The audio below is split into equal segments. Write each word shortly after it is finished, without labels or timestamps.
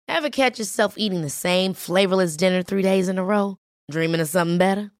Ever catch yourself eating the same flavorless dinner 3 days in a row? Dreaming of something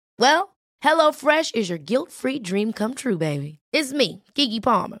better? Well, HelloFresh is your guilt-free dream come true, baby. It's me, Keke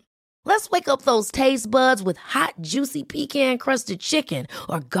Palmer. Let's wake up those taste buds with hot, juicy pecan-crusted chicken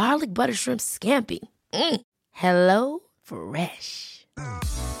or garlic butter shrimp scampi. Hello Fresh.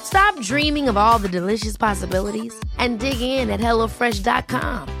 Stop dreaming of all the delicious possibilities and dig in at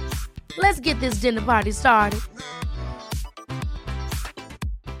HelloFresh.com. Let's get this dinner party started.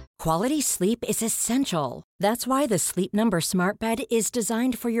 Quality sleep is essential. That's why the Sleep Number Smart Bed is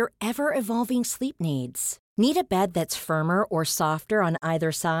designed for your ever-evolving sleep needs. Need a bed that's firmer or softer on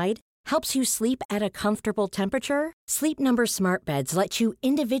either side? Helps you sleep at a comfortable temperature? Sleep Number Smart Beds let you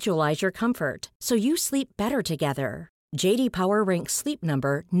individualize your comfort, so you sleep better together. J.D. Power ranks Sleep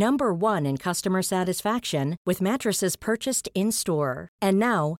Number number 1 in customer satisfaction with mattresses purchased in-store. And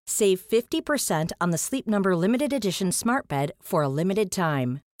now, save 50% on the Sleep Number Limited Edition Smart Bed for a limited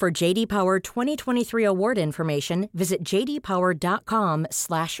time. For J.D. Power 2023 award information, visit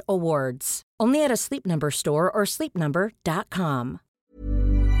jdpower.com/awards. Only at a Sleep Number store or sleepnumber.com.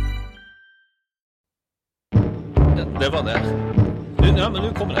 Det var det. Ja, men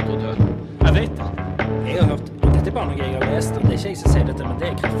nu kommer det til å dø. Jeg vet det. Jeg har hørt, dette er bare noe jeg har lest, og det er ikke jeg som sier dette, men det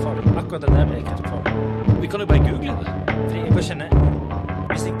er kreftfarlig. Akkurat det der er kreftfarlig. Vi kan jo bare google det. Fordi jeg bare kjenner,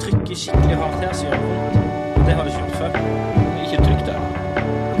 hvis jeg trykker skikkelig hardt her, så gjør det vondt. Og det har det ikke gjort før. Ikke trykk der.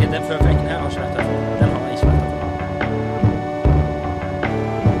 Ok, den føflekken her har ikke vært der før. Den har jeg ikke vært der før.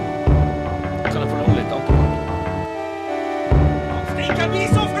 Kan jeg få låne litt antibac? Stikker vi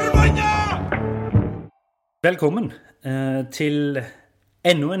så forbanna! Velkommen til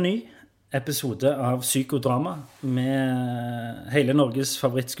enda en ny episode av Psykodrama med hele Norges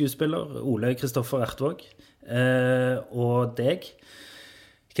favorittskuespiller Ole Kristoffer Ertvåg og deg.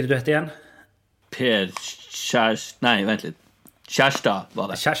 Hva er det du heter igjen? Per Kjærstad. Nei, vent litt. Kjærstad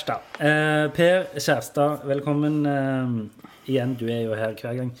var det. Kjærstad. Per Kjærstad, velkommen igjen. Du er jo her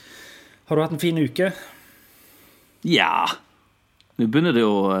hver gang. Har du hatt en fin uke? Ja. Nå begynner det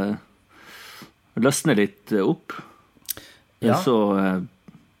å løsne litt opp. Ja. Så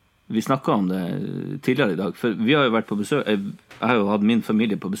vi snakket om det tidligere i dag, for vi har jo vært på besøk. Jeg har jo hatt min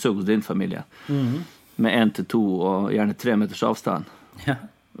familie på besøk hos din familie, med 1 til 2 og gjerne 3 meters avstand. Ja.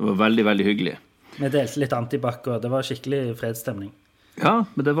 Det var veldig, veldig hyggelig. Vi delte litt antibac, og det var skikkelig fredsstemning. Ja,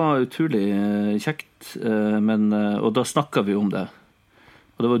 men det var utrolig kjekt, og da snakket vi om det.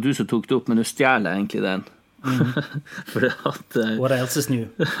 Og det var du som tok det opp, men du stjal egentlig den. For det at... What else is new?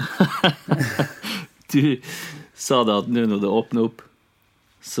 Du sa det at nå når det åpner opp,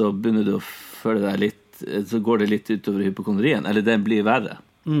 så begynner du å føle deg litt, så går det litt utover hypokondrien, eller den blir verre.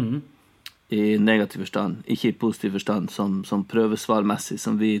 I negativ forstand, ikke i positiv forstand, som prøvesvarmessig,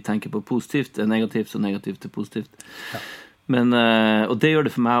 som vi tenker på positivt, er negativt, så negativt er positivt. Ja. Men, og det gjør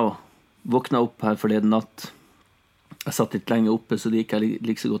det for meg også. Våkna opp her forleden natt. Jeg satt litt lenge oppe, så det gikk jeg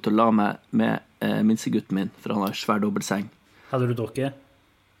like så godt å la meg med minstegutten min, for han har svær dobbeltseng. Hadde du drukket?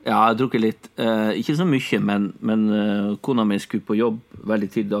 Ja, jeg drukket litt. Ikke så mye, men kona mi skulle på jobb veldig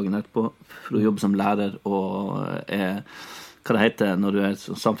tidlig dagen etterpå, for å jobbe som lærer, og hva det heter når du er et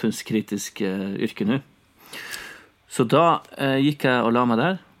samfunnskritisk yrke nå. Så da gikk jeg og la meg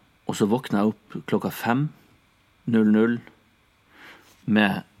der, og så våknet jeg opp klokka 5:00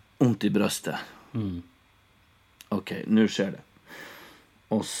 med vondt i brøstet. Ok, nå skjer det.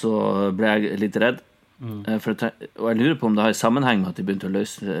 Og så ble jeg litt redd, og jeg lurer på om det har i sammenheng med at de begynte å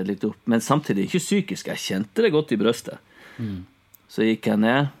løse litt opp, men samtidig ikke psykisk, jeg kjente det godt i brøstet. Så gikk jeg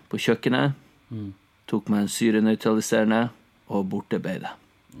ned på kjøkkenet, tok meg en syrenøytraliserende, og borte ble det.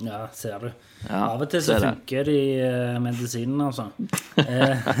 Ja, ser du. Ja, av og til så funker de medisinene, altså.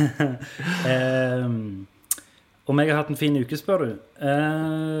 Om jeg har hatt en fin uke, spør du.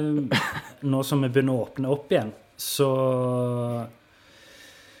 Nå som vi begynner å åpne opp igjen, så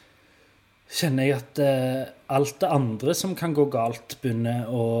kjenner jeg at alt det andre som kan gå galt begynner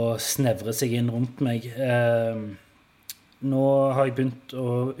å snevre seg inn rundt meg. Nå har jeg begynt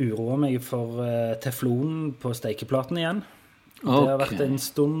å uroe meg for teflon på stekeplaten igjen. Det har vært en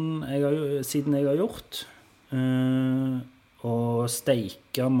stund siden jeg har gjort. Og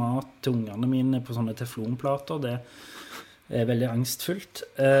steike mat til ungene mine på sånne teflonplater, det er veldig angstfullt.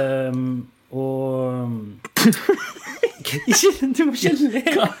 Og du må ikke le.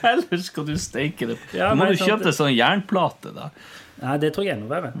 Hva ellers skal du steike det? Ja, må du kjøpe deg sånn jernplate da? Nei, det tror jeg enda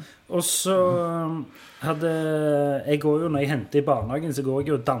verre. Og så jeg går jo, når jeg henter i barnehagen, så går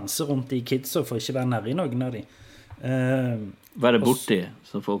jeg jo og danser rundt i kidsa for ikke være nær i noen av de. Være borti,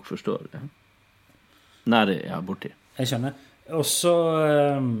 så folk forstår. Ja. Nære, ja, borti. Jeg skjønner. Og så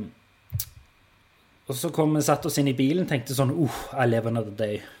Og så satt oss inn I bilen, tenkte sånn, I live another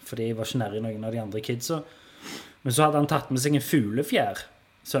day, fordi jeg var ikke nær I noen av de andre kidsa. Men så hadde han tatt med seg en fuglefjær,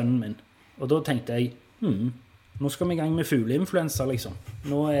 sønnen min. Og da tenkte jeg, nå skal vi I gang med fugleinfluensa, liksom.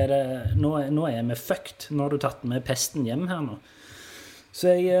 Nå er vi fucked. Nå har du tatt med pesten hjem her nå. Så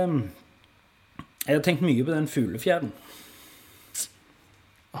jeg har tenkt mye på den fuglefjæren.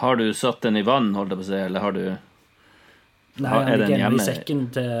 Har du satt den I vann, holdt jeg på å si, eller har du... Nei, han ligger hjemme I sekken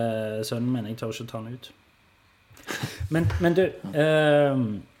til sønnen min. Jeg tør ikke ta den ut. Men du,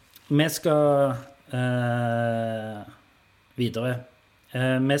 vi skal videre.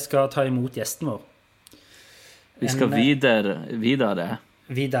 Vi skal ta imot gjesten vår. Vi skal videre.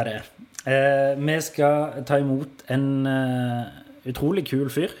 Videre. Vi skal ta imot en utrolig kul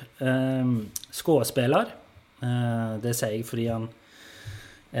fyr. Skuespiller. Det sier jeg fordi han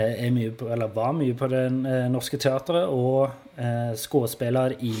var mye på det norske teateret og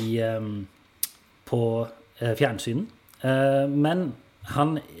skuespiller på fjernsynen. Men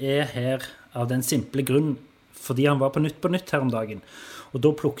han her av den simple grunn fordi han var på Nytt her om dagen. Og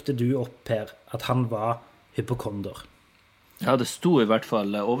da plukte du opp her at han var hypokonder. Ja, det sto I hvert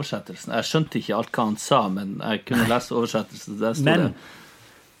fall oversettelsen. Jeg skjønte ikke alt hva han sa, men jeg kunne lese oversettelsen. Der stod men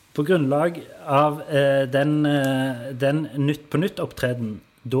på grunnlag av den Nytt-opptreden,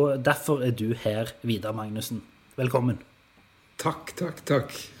 derfor du her, Vidar Magnussen. Velkommen. Takk.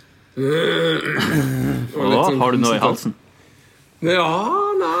 Har du noe I halsen? Ja,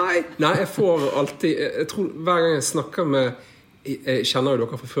 nei, jeg får alltid, jeg tror hver gang jeg snakker med, jeg kjenner jo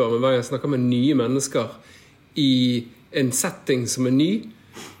dere fra før, men hver gang jeg snakker med nye mennesker I en setting som ny,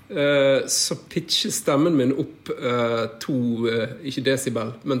 så pitcher stemmen min opp 2, ikke decibel,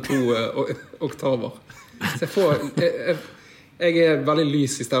 men 2 oktaver. Så jeg veldig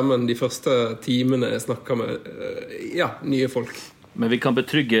lys I stemmen de første timene jeg snakker med nye folk. Men vi kan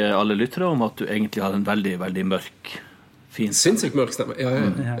betrygge alle lyttere om at du egentlig har en veldig, veldig mørk, fin stemme. Sinnssykt mørk stemme,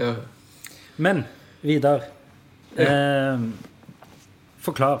 ja. Men, Vidar,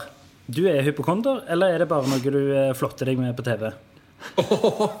 forklar. Du hypokonder, eller det bare noe du flotter deg med på TV?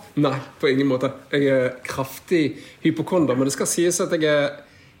 Nei, på ingen måte. Jeg kraftig hypokonder, men det skal sies at jeg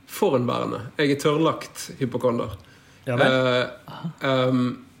forhenværende. Jeg tørrlagt hypokonder. Ja, vel?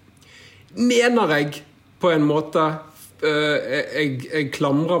 Mener jeg på en måte jeg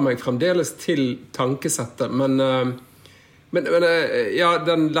klamrer meg fremdeles til tankesettet, men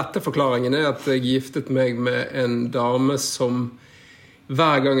den lette forklaringen at jeg giftet meg med en dame som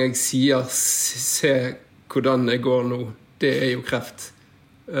hver gang jeg sier se hvordan jeg går nå, det jo kreft,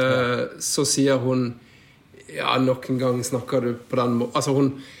 så sier hun nok en gang snakker du på den måten. Altså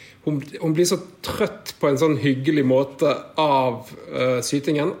hun blir så trøtt på en sånn hyggelig måte av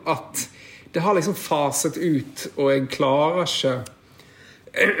sytingen at det har liksom faset ut, og jeg klarer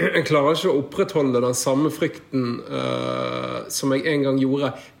ikke å opprettholde den samme frykten som jeg en gang gjorde.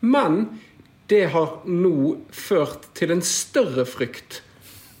 Men det har nå ført til en større frykt.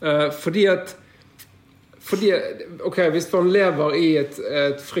 Fordi hvis man lever I et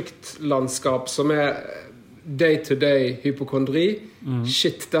fryktlandskap som day-to-day hypokondri,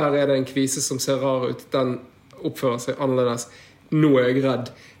 shit, der det en kvise som ser rar ut, den oppfører seg annerledes. Nå jeg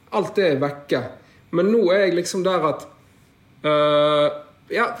redd. Alt det vekke. Men nå jeg liksom der at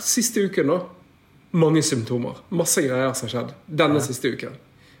siste uken nå, mange symptomer. Masse greier som har skjedd. Denne siste uken.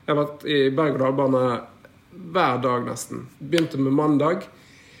 Jeg har vært I berg-og-dal-bane hver dag nesten. Begynte med mandag.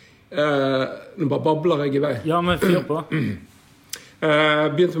 Nå bare babler jeg I vei. Ja, men fyr på.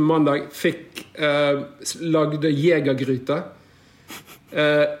 Begynte med mandag. Lagde jegergryte.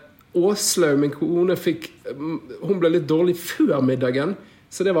 Åslaug, min kone, hun ble litt dårlig før middagen,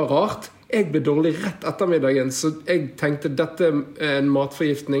 så det var rart. Jeg ble dårlig rett etter middagen, så jeg tenkte dette en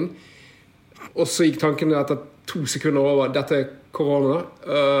matforgiftning. Og så gikk tanken etter 2 sekunder over, dette korona.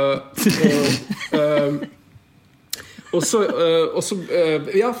 Og så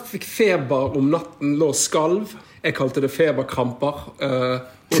fikk feber om natten, lå skalv. Jeg kalte det feberkramper.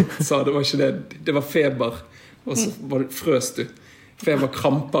 Hun sa det var ikke det, det var feber. Og så frøs du.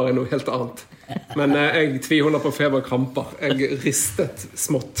 Feberkramper noe helt annet. Men jeg tviholder på feberkramper. Jeg ristet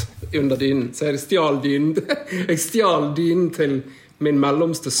smått under dynen. Så jeg stjal dynen. Jeg stjal dynen til min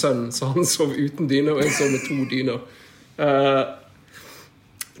mellomste sønn, så han sov uten dyne, og jeg sov med 2 dyner.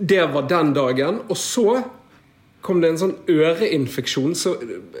 Det var den dagen. Og så kom det en sånn øreinfeksjon. Så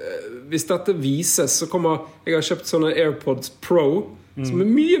hvis dette vises, så kommer... Jeg har kjøpt sånne AirPods Pro, som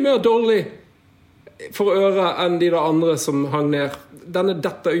mye mer dårlig for øret enn de der andre som hang ned. Denne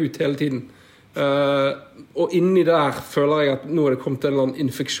detter ut hele tiden. Og inni der føler jeg at nå det kommet en eller annen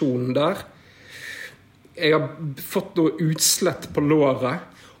infeksjon der. Jeg har fått noe utslett på låret.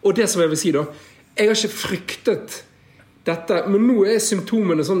 Og det som jeg vil si da, jeg har ikke fryktet dette, men nå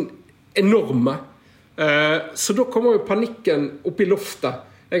symptomene sånn enorme. Så da kommer jo panikken opp I loftet.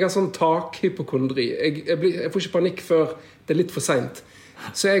 Jeg har sånn takhypokondri. Jeg får ikke panikk før det litt for sent.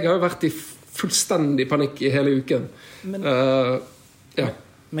 Så jeg har jo vært I fullstendig panikk I hele uken. Men, ja.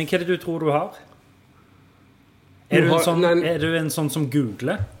 Men hva det du tror du har? Er du en sånn som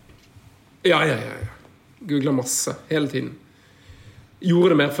googler? Ja. Googler masse, hele tiden.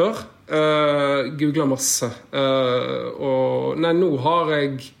 Gjorde det mer før. Googler masse. Og nå har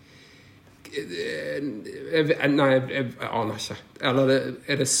jeg jeg aner ikke. Eller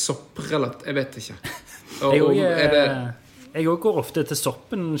det sopprelativt? Jeg vet ikke. Jeg går ofte til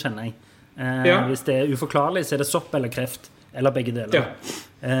soppen, kjenner jeg. Hvis det uforklarlig, så det sopp eller kreft. Eller begge deler.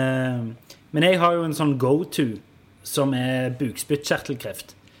 Men jeg har jo en sånn go-to som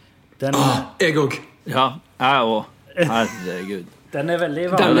bukspyttkjertelkreft. Jeg også. Ja, jeg også. Herregud. Den veldig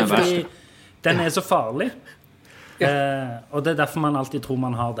vanlig, fordi den så farlig. Og det derfor man alltid tror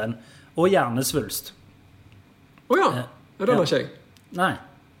man har den. Og hjernesvulst. Ja, den har ikke jeg. Nei,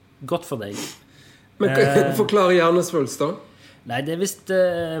 godt for deg. Men forklare hjernesvulst da? Nei, det visst,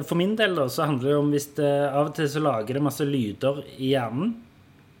 for min del da, så handler det om hvis av og til så lager det masse lyder I hjernen.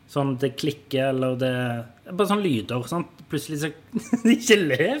 Sånn det klikker, eller det bare sånn lyder, sånn plutselig så ikke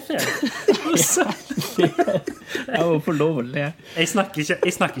lever. Jeg må få lov å le. Jeg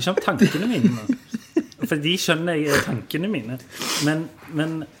snakker ikke om tankene mine nå. For de skjønner jeg tankene mine.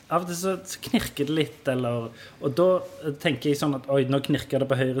 Men av og til så knirker det litt, og da tenker jeg sånn at oi, nå knirker det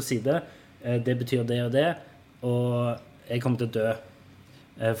på høyre side. Det betyr det og det. Og jeg kommer til å dø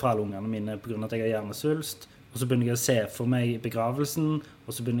fra alle ungene mine på grunn av at jeg har hjernesvulst. Og så begynner jeg å se for meg begravelsen,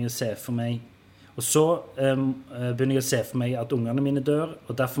 og så begynner jeg å se for meg og så begynner jeg å se for meg at ungene mine dør,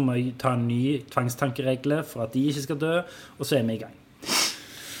 og derfor må jeg ta en ny tvangstankeregle for at de ikke skal dø, og så vi I gang.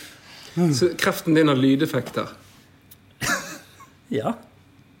 Så kreften din har lydeffekter? Ja.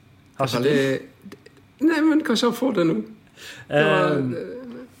 Har ikke du? Nei, men kanskje han får det nå.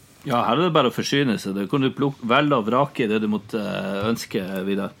 Ja, her det bare å forsyne seg. Det kan du velge og vrake det du måtte ønske,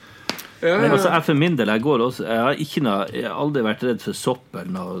 Vidar. Men altså, jeg for min del, jeg har aldri vært redd for sopp eller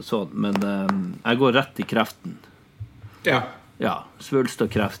noe sånt, men jeg går rett I kreften. Ja, svulst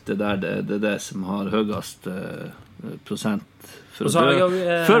og kreft, det det som har høyest prosent for å dø.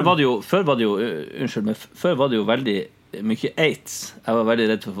 Før var det jo veldig mye AIDS. Jeg var veldig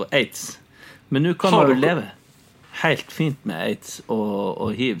redd for å få AIDS. Men nå kan man jo leve helt fint med AIDS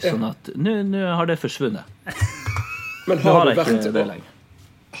og HIV, sånn at nå har det forsvunnet. Men har du vært det lenge?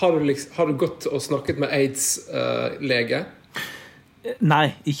 Har du gått og snakket med AIDS-lege?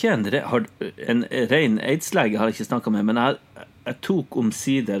 Nei, ikke en ren AIDS-lege har jeg ikke snakket med, men jeg tok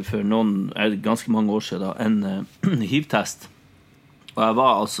omsider for ganske mange år siden en HIV-test. Og jeg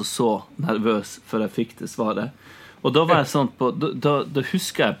var altså så nervøs før jeg fikk det svaret. Og da var jeg sånn da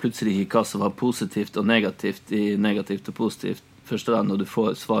husker jeg plutselig ikke hva som var positivt og negativt I negativt og positivt første gang når du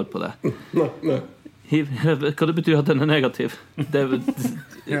får svar på det. Nei. Hva det betyr at den negativ?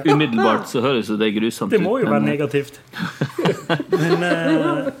 Umiddelbart så høres det grusomt ut. Det må jo være negativt.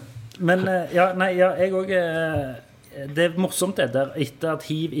 men jeg også det morsomt det der etter at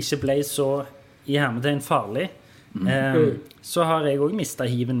HIV ikke ble så I hermetegn farlig så har jeg også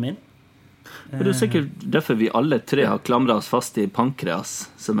mistet HIVen min. Det sikkert derfor vi alle tre har klamret oss fast I pankreas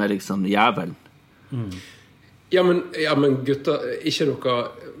som liksom jævelen. Ja, men gutter, ikke dere,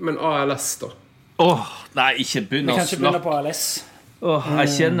 men ALS da. Nei, ikke begynne å snakke. Vi kan ikke begynne på ALS. Jeg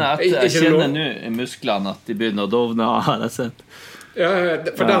kjenner nå I musklene at de begynner å dovne ALS. Ja,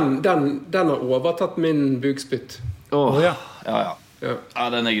 for den har overtatt min bukspytt. Ja,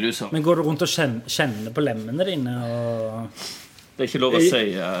 den grusom. Men går du rundt og kjenner på lemmene dine? Det ikke lov å si.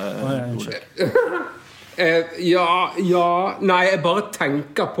 Nei, jeg bare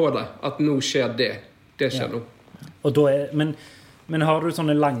tenker på det, at nå skjer det. Det skjer nå. Og da men har du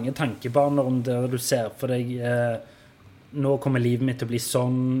sånne lange tankebaner om det du ser for deg nå kommer livet mitt til å bli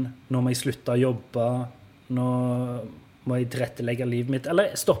sånn, nå må jeg slutte å jobbe, nå må jeg tilrettelegge livet mitt,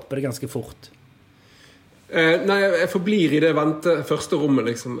 eller stopper det ganske fort? Nei, jeg forblir I det første rommet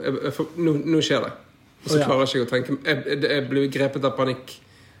liksom. Nå skjer det. Og så klarer jeg ikke å tenke. Jeg blir grepet av panikk.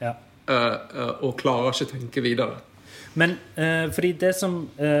 Og klarer ikke å tenke videre. Men fordi det som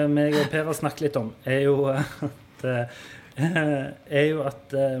meg og Per har snakket litt om at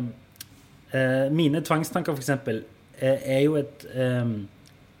mine tvangstanker for eksempel jo det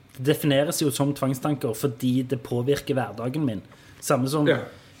defineres jo som tvangstanker fordi det påvirker hverdagen min. Samme som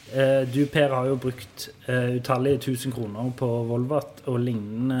du, Per, har jo brukt utallige 1000 kroner på Volvat og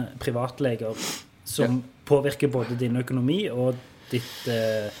lignende privatleger som påvirker både din økonomi og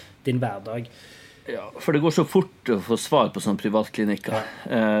din hverdag. Ja, for det går så fort å få svar på sånne privatklinikker.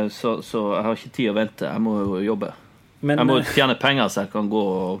 Så jeg har ikke tid å vente. Jeg må jo jobbe. Jeg må tjene penger så jeg kan gå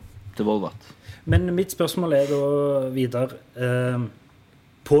til Volvat. Men mitt spørsmål da, Vidar,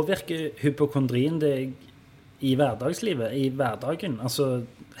 påvirker hypokondrien deg i hverdagslivet, i hverdagen? Altså,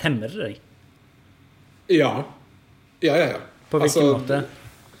 hemmer det deg? Ja. På hvilken måte?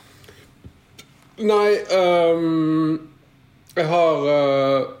 Nei, jeg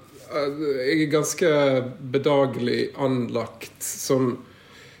ganske bedagelig anlagt som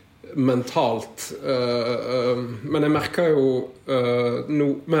mentalt, men jeg merker jo nå,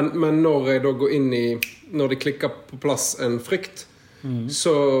 men når jeg da går inn i, når det klikker på plass en frykt,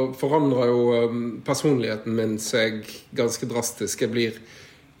 så forandrer jo personligheten min seg ganske drastisk. Jeg blir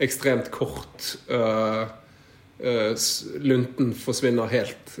ekstremt kort, lunten forsvinner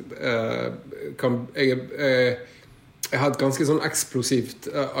helt. Jeg har et ganske sånn eksplosivt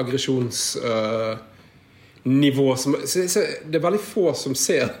aggresjonsnivå det veldig få som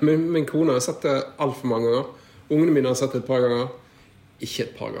ser. Min kone har sett det alt for mange ganger. Ungene mine har sett det et par ganger. Ikke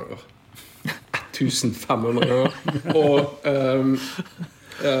et par ganger. 1500 ganger.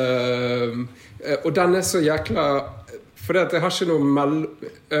 Og den så jækla for det at jeg har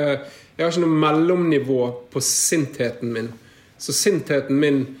ikke noe mellomnivå på sintheten min. Så sintheten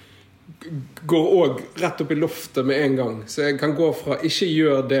min går også rett opp i loftet med en gang. Så jeg kan gå fra ikke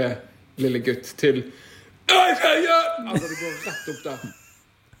gjør det, lille gutt, til altså det går rett opp der.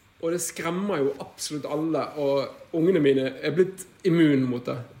 Og det skremmer jo absolutt alle. Og ungene mine blitt immun mot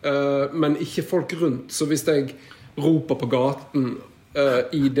det. Men ikke folk rundt. Så hvis jeg roper på gaten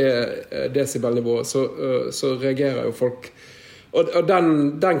i det decibelnivået, så reagerer jo folk. Og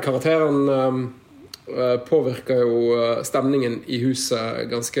den karakteren påvirker jo stemningen i huset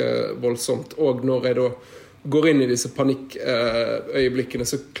ganske voldsomt. Og når jeg da går inn i disse panikkøyeblikkene,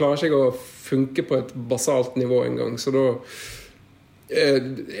 så klarer ikke jeg å funke på et basalt nivå en gang. Så da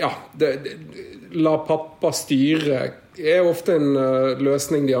la pappa styre ofte en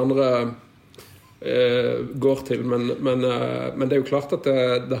løsning de andre går til, men det jo klart at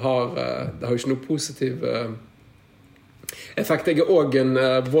det har jo ikke noe positiv effekt. Jeg også en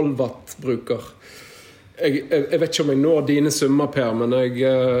Volvat-bruker. Jeg vet ikke om jeg når dine summer, Per, men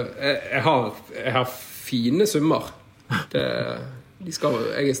jeg har fine summer.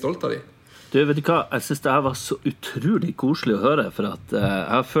 Jeg stolt av de. Du, vet du hva? Jeg synes det her var så utrolig koselig å høre, for at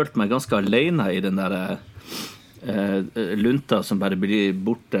jeg har følt meg ganske alene i den der lunta som bare blir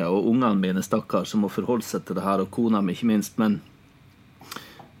borte, og ungene mine stakkar som må forholde seg til det her, og kona mi ikke minst, men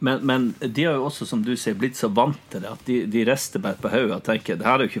de har jo også, som du sier, blitt så vant til det, at de rester bare på hodet og tenker, det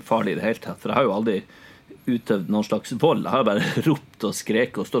her jo ikke farlig i det hele tatt, for jeg har jo aldri utøvd noen slags vold. Jeg har bare ropt og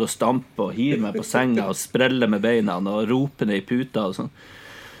skrek og står og stamper og hiver meg på senga og spreller med beina og roper ned i puta og sånn.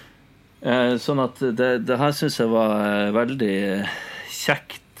 Sånn at det her synes jeg var veldig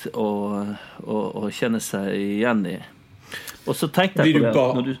kjekt å kjenne seg igjen i. Og så tenkte jeg på det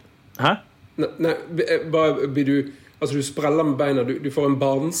når du... Hæ? Nei, blir du... Altså du spreller med beina, du får en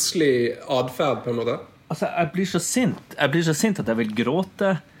barnslig adferd på en måte? Altså jeg blir så sint at jeg vil gråte,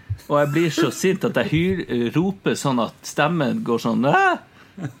 og jeg blir så sint at jeg roper sånn at stemmen går sånn,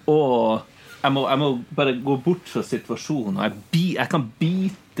 og jeg må bare gå bort fra situasjonen, og jeg kan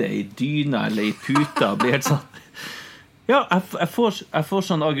bite i dyna eller i puta, og bli helt sånn, ja, jeg får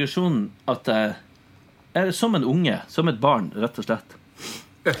sånn aggresjon at jeg som en unge, som et barn, rett og slett.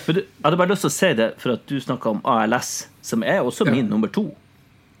 For jeg hadde bare lyst til å si det for at du snakket om ALS, som også min nummer 2.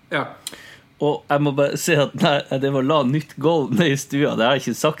 Ja. Og jeg må bare si at det var la nytt gulv ned i stua, det har jeg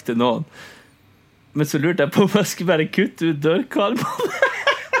ikke sagt til noen. Men så lurte jeg på om jeg skulle bare kutte ut dørkarmene.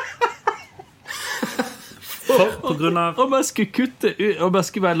 På grunn av... Om jeg skulle kutte ut, om jeg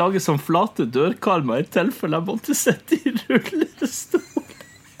skulle bare lage sånn flate dørkarmer i tilfelle jeg måtte sette i rullestol.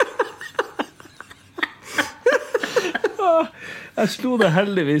 Jeg slo det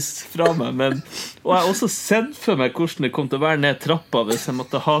heldigvis fra meg, og jeg har også sett for meg hvordan det kom til å være ned trappa hvis jeg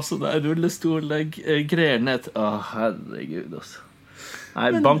måtte ha sånne rullestol-greier ned. Herregud, altså. Nei,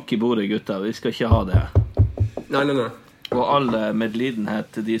 bank i bordet, gutta. Vi skal ikke ha det. Nei. Og all medlidenhet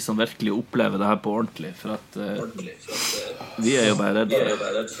til de som virkelig opplever det her på ordentlig, for at vi jo bare redde for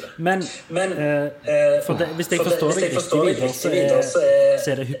det. Men hvis jeg forstår deg riktig videre, så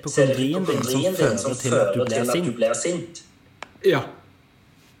det hypokondrien din som fører til at du blir sint. Ja.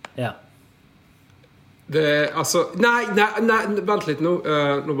 Det altså nei, vent litt nå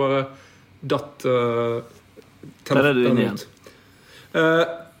bare datt der du inne igjen.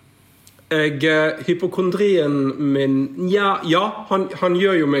 Hypokondrien min han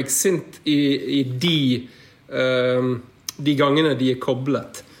gjør jo meg sint i de gangene de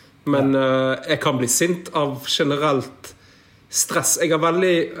koblet, Men jeg kan bli sint av generelt stress. Jeg har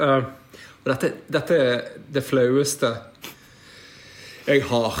veldig og dette er det flaueste jeg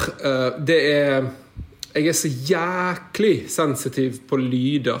har. Jeg er så jæklig sensitiv på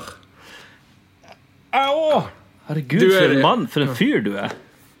lyder. Herregud, for en mann, for en fyr du er.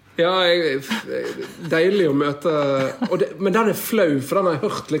 Ja, deilig å møte men den er flau, for den har jeg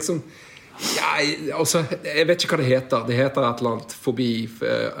hørt liksom jeg vet ikke hva det heter. Det heter et eller annet fobi.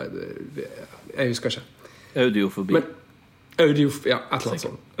 Jeg husker ikke. Audiofobi. Men ja, et eller annet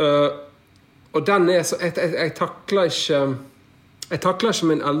sånt. Og den er så jeg takler ikke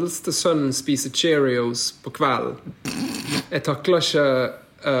min eldste sønn spise Cheerios på kvelden. Jeg takler ikke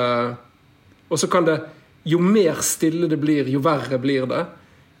og så kan det jo mer stille det blir, jo verre blir det.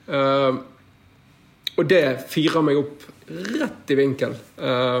 Og det fyrer meg opp rett i vinkel.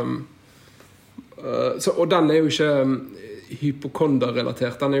 Og den er jo ikke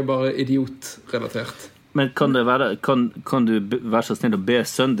hypokonder-relatert, den er jo bare idiot-relatert. Men kan du være så snill å be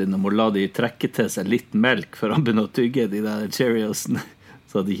sønnen din om å la de trekke til seg litt melk før han begynner å tygge de der Cheeriosene,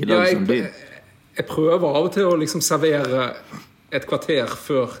 så de ikke lager sånn lyd? Jeg prøver av og til å liksom servere et kvarter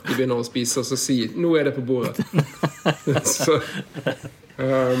før de begynner å spise, og så si, nå er det på bordet. Så,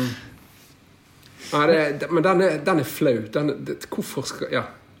 men den er flau. Hvorfor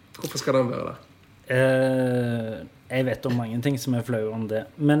skal den være der? Jeg vet om mange ting som er flau om det.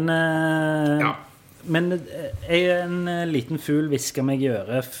 Men en liten fugl visket meg i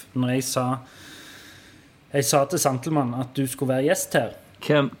øret når jeg sa til Santelmann at du skulle være gjest her.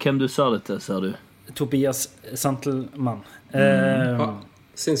 Hvem du sa det til, sa du? Tobias Santelmann.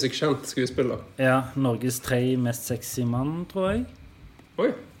 Sinnssykt kjent skuespiller. Ja, Norges 3 mest sexy mann, tror jeg.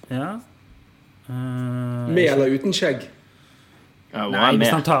 Oi. Ja. Med eller uten skjegg? Nei,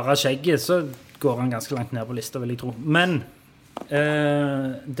 hvis han tar av skjegget, så går han ganske langt ned på lista, vil jeg tro. Men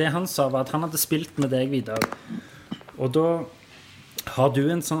det han sa var at han hadde spilt med deg, Vidar. Og da har du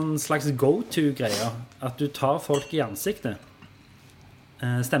en sånn slags go-to-greie, at du tar folk i ansiktet.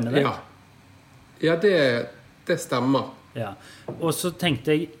 Stemmer det? Ja, det stemmer. Ja. Og så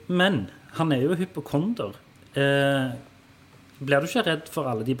tenkte jeg, men han er jo hypokonder. Blir du ikke redd for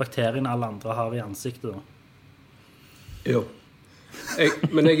alle de bakteriene alle andre har i ansiktet da? Jo.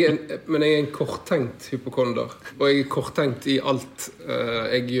 Men jeg er en korttenkt hypokonder, og jeg er korttenkt i alt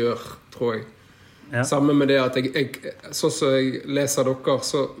jeg gjør, tror jeg. Ja. Sammen med det at sånn som jeg leser dere,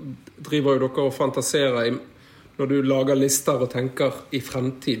 så driver jo dere og fantaserer når du lager lister og tenker i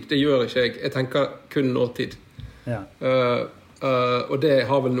fremtid. Det gjør ikke jeg. Jeg tenker kun nåtid. Ja. Og det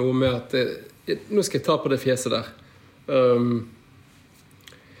har vel noe med at nå skal jeg ta på det fjeset der.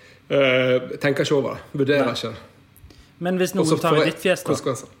 Tenker ikke over det. Vurderer ikke. Men hvis noen tar i ditt fjes da?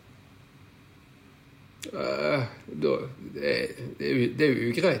 Det er jo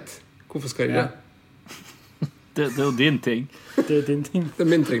ugreit. Hvorfor skal jeg det? Det er jo din ting. Det er din ting. Det er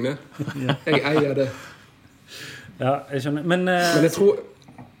min ting, det. Jeg eier det. Ja, jeg skjønner. Men jeg tror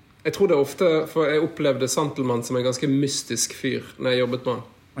det er ofte, for jeg opplevde Santelmann som en ganske mystisk fyr når jeg jobbet med han.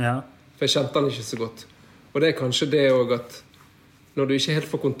 Ja. For jeg kjente han ikke så godt. Og det er kanskje det også at når du ikke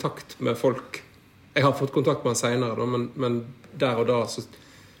helt får kontakt med folk. Jeg har fått kontakt med han senere, men der og da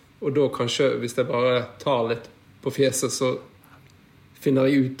og da kanskje, hvis jeg bare tar litt på fjeset, så finner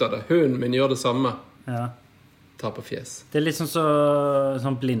jeg ut av det. Hunden min gjør det samme. Ja. Tar på fjes. Det er litt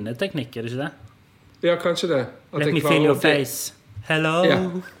sånn blindeteknikk, er det ikke det? Ja, kanskje det. Let me feel your face. Hello.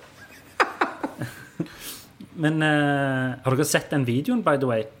 Yeah. Men har dere sett den videoen, by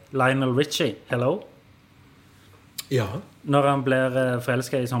the way? Lionel Richie, hello? Ja. Når han blir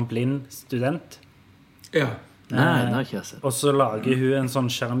forelsket i sånn blind student. Ja. Nei, det har ikke jeg sett. Og så lager hun en sånn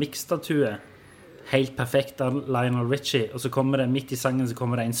keramikkstatue, helt perfekt av Lionel Richie, og så kommer det, midt i sangen, så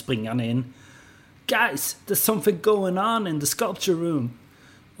kommer det en springende inn. Guys, there's something going on in the sculpture room.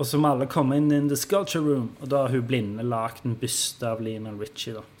 Og så må alle komme inn in the sculpture room, og da har hun blinde lagt en byste av Lionel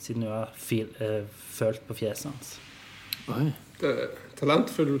Richie, da, siden hun har følt på fjeset hans. Oi. Det er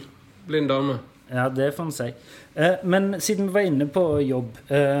talentfull blind dame. Ja, det får man si. Men siden vi var inne på jobb,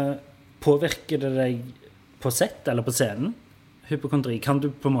 påvirker det deg på sett eller på scenen? Hypokondri, kan du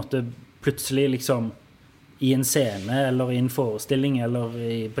på en måte plutselig liksom i en scene eller i en forestilling eller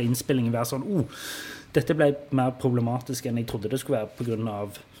på innspilling være sånn, dette ble mer problematisk enn jeg trodde det skulle være på grunn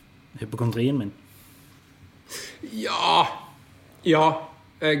av hypokondrien min? Ja.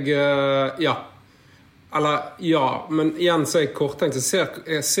 Eller, ja, men igjen så er jeg korttenkt.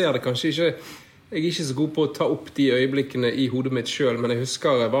 Jeg ser det kanskje ikke. Jeg er ikke så god på å ta opp de øyeblikkene i hodet mitt selv, men jeg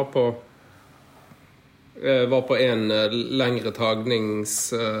husker jeg var på en lengre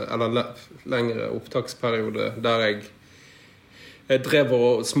lengre opptaksperiode der jeg jeg drev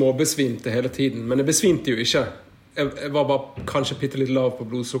og småbesvimte hele tiden. Men jeg besvimte jo ikke. Jeg var bare kanskje bitte litt lav på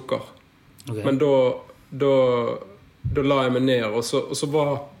blodsukker. Okay. Men da la jeg meg ned, og så var...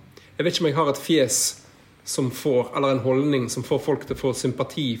 Jeg vet ikke om jeg har et fjes som får, eller en holdning som får folk til å få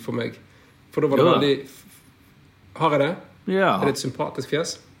sympati for meg. For da var det veldig... Har jeg det? Ja. Er det et sympatisk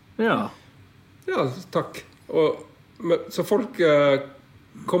fjes? Ja. Ja, takk. Så folk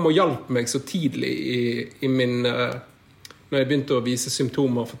kom og hjalp meg så tidlig i min... når jeg begynte å vise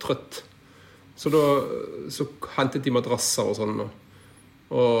symptomer for trøtt. Så hentet de madrasser og sånn.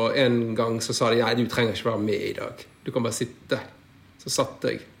 Og en gang så sa de, nei, du trenger ikke være med i dag. Du kan bare sitte. Så satt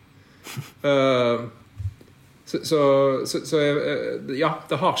jeg. Ja,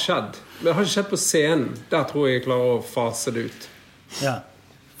 det har skjedd. Men det har ikke skjedd på scenen. Der tror jeg klarer å fase det ut. Ja,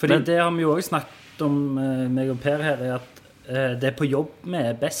 fordi det har vi jo også snakket om, meg og Per her, er at det er på jobb vi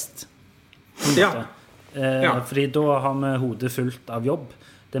er best. Ja. Fordi da har vi hodet fullt av jobb.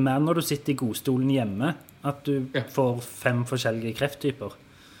 Det er mer når du sitter i godstolen hjemme at du får 5 forskjellige krefttyper.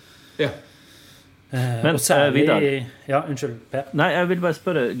 Ja. Men og særlig... Vidar. Ja, unnskyld, Per. Nei, jeg vil bare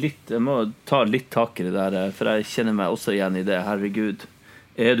spørre litt, jeg må ta litt tak i det der, for jeg kjenner meg også igjen i det, herregud.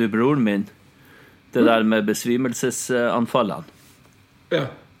 Er du broren min? Det der med besvimelsesanfallene. Ja.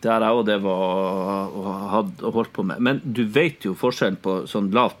 Der jeg og det var og hadde holdt på med. Men du vet jo forskjellen på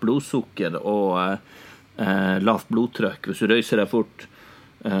sånn lavt blodsukker og lavt blodtrykk. Hvis du røyser deg fort,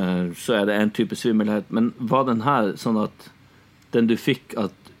 så er det en type svimmelhet. Men var den her sånn at den du fikk,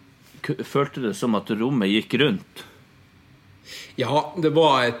 følte det som at rommet gikk rundt? Ja, det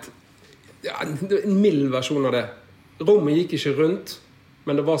var en mild versjon av det. Rommet gikk ikke rundt,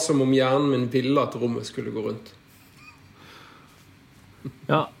 men det var som om hjernen min ville at rommet skulle gå rundt.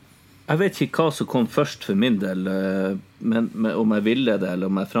 Ja, jeg vet ikke hva som kom først for min del, om jeg ville det, eller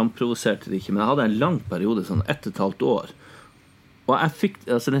om jeg framprovoserte det ikke, men jeg hadde en lang periode, sånn 1,5 år. Og jeg fikk,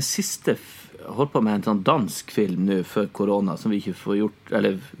 altså den siste, holdt på med en sånn dansk film nå før korona, som vi ikke får gjort,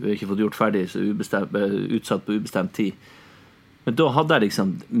 eller vi har ikke fått gjort ferdig, så utsatt på ubestemt tid. Men da hadde jeg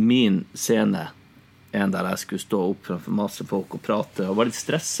liksom min scene, en der jeg skulle stå opp framfor masse folk og prate, og var litt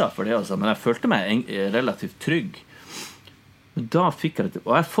stresset for det, altså. Men jeg følte meg relativt trygg. Men da fikk jeg det,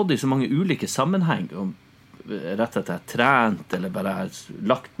 og jeg har fått det i så mange ulike sammenheng, rett etter jeg trent, eller bare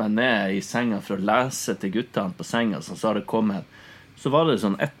lagt meg ned i senga for å lese til guttene på senga, så har det kommet. Så var det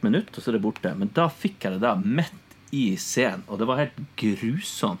sånn 1 minutt, og så er det borte. Men da fikk jeg det da midt i scenen, og det var helt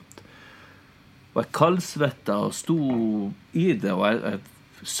grusomt. Og jeg kaldsvettet og sto i det, og jeg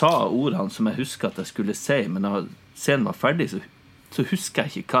sa ordene som jeg husker at jeg skulle si, men da scenen var ferdig, så husker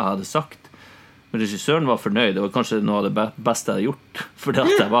jeg ikke hva jeg hadde sagt. Men regissøren var fornøyd. Det var kanskje noe av det beste jeg hadde gjort, fordi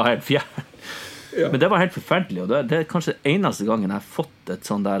at jeg var helt fjern. Ja. Men det var helt forferdelig, og det er kanskje eneste gangen jeg har fått et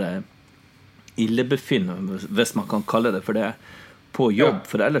sånn der illebefinnende, hvis man kan kalle det for det, på jobb. Ja.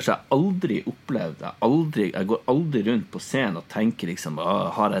 For ellers har jeg aldri opplevd det. Jeg går aldri rundt på scenen og tenker liksom,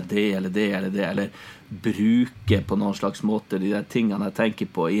 har jeg det eller det eller det, eller bruker på noen slags måte de der tingene jeg tenker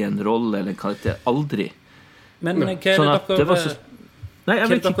på i en rolle eller en karakter. Aldri. Men hva er det dere... Nei,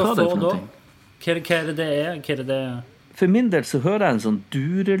 jeg vet ikke hva det er for noe. Hva er det det er? For min del så hører jeg en sånn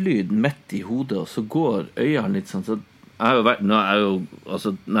durelyd midt i hodet, og så går øynene litt sånn, så jeg har jo vært,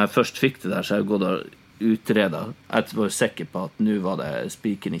 når jeg først fikk det der, så har jeg gått og utredet. Jeg var jo sikker på at nå var det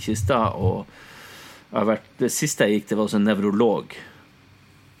spiken i kista, og det siste jeg gikk, det var også en nevrolog.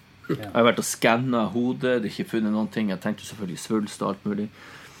 Jeg har vært og skannet hodet, det har ikke funnet noen ting, jeg tenkte selvfølgelig svulst og alt mulig.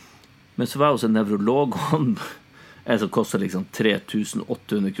 Men så var jeg også en nevrolog, og som kostet liksom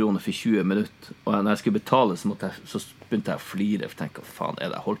 3.800 kroner for 20 minutter. Og når jeg skulle betale, så begynte jeg å flire, for jeg tenkte, hva faen er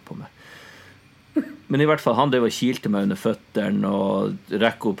det jeg holdt på med? Men i hvert fall, han det var kilte meg under føtterne, og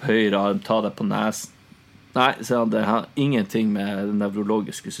rekke opp høyre arm, ta deg på nesen. Nei, så det har ingenting med det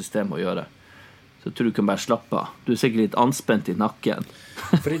nevrologiske systemet å gjøre. Så jeg tror du kan bare slappe av. Du er sikkert litt anspent i nakken.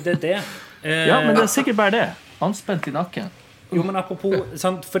 Fordi det er det. Ja, men det er sikkert bare det. Anspent i nakken. Jo, men apropos,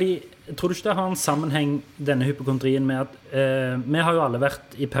 sant, fordi tror du ikke det har en sammenheng, denne hypokondrien, med at vi har jo alle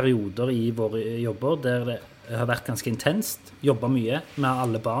vært i perioder i våre jobber der det har vært ganske intenst, jobbet mye med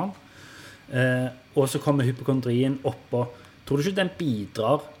alle barn, og så kommer hypokondrien opp, og tror du ikke den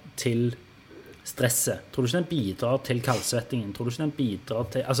bidrar til stresset? Tror du ikke den bidrar til kaldsvettingen? Tror du ikke den bidrar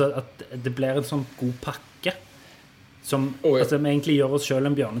til, altså at det blir en sånn god pakke som altså, vi egentlig gjør oss selv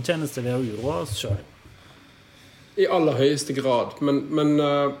en bjørnetjeneste ved å uroe oss selv? I aller høyeste grad, men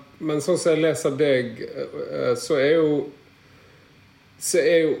sånn som jeg leser deg, så er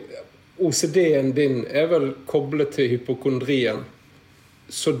jo OCD-en din er vel koblet til hypokondrien,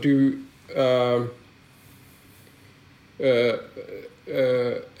 så du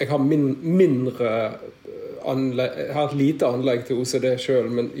jeg har mindre jeg har et lite anlegg til OCD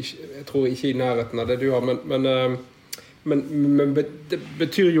selv, men jeg tror ikke i nærheten av det du har. Men det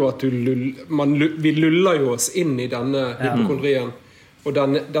betyr jo at vi luller jo oss inn i denne hypokondrien, og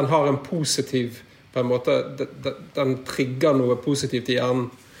den har en positiv, på en måte, den trigger noe positivt i hjernen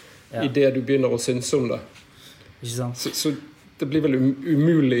i det du begynner å synse om det. Ikke sant? Så det blir vel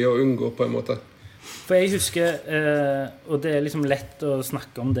umulig å unngå, på en måte. For jeg husker, og det er liksom lett å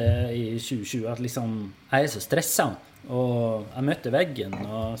snakke om det i 2020, at liksom, jeg er så stresset, og jeg møtte veggen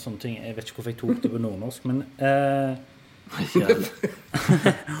og sånne ting. Jeg vet ikke hvorfor jeg tok det på nordnorsk, men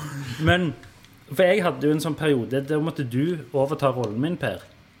men for jeg hadde jo en sånn periode der måtte du overta rollen min, Per.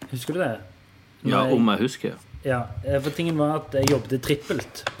 Husker du det? Ja, om jeg husker. Ja, for tingen var at jeg jobbet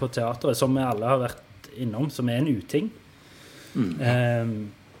trippelt på teateret, som vi alle har vært innom, som er en uting.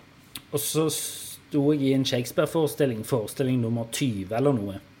 Og så sto jeg i en forestilling nummer 20 eller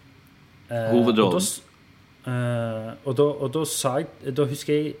noe. Hovedrollen. Og da sa jeg, da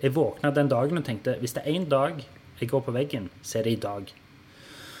husker jeg våknet den dagen og tenkte, hvis det er en dag jeg går på veggen, så er det i dag.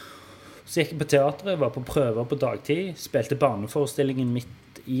 Så gikk jeg på teateret, var på prøver på dagtid, spilte barneforestillingen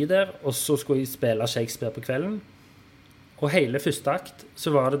midt i der, og så skulle jeg spille Shakespeare på kvelden. Og hele første akt, så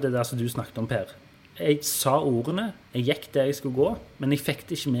var det der som du snakket om, Per. Jeg sa ordene, jeg gikk der jeg skulle gå, men jeg fikk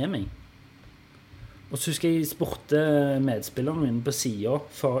det ikke med meg. Og så husker jeg spurte medspilleren min på siden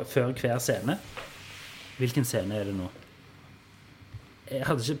før hver scene. Hvilken scene er det nå? Jeg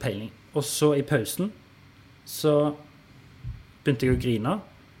hadde ikke peiling. Og så i pausen, så begynte jeg å grine,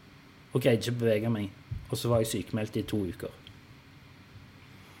 og greide ikke å bevege meg. Og så var jeg sykemeldt i 2 uker.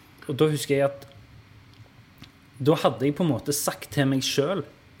 Og da husker jeg at da hadde jeg på en måte sagt til meg selv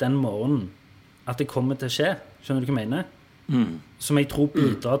den morgenen at det kommer til å skje. Skjønner du hva jeg mener? Som jeg tror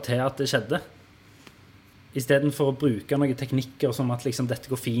bidrar til at det skjedde. I stedet for å bruke noen teknikker som at liksom dette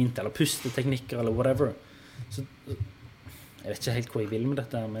går fint, eller pusteteknikker, eller whatever. Så jeg vet ikke helt hva jeg vil med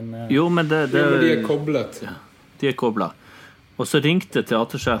dette, men... Jo, men de er koblet. Ja, de er koblet. Og så ringte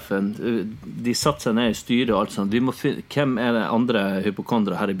teatersjefen, de satte seg ned i styret og alt sånt. Hvem er det andre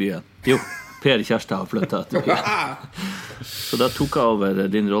hypokondere her i byen? Jo, Per Kjærstad har flyttet til byen. Så da tok jeg over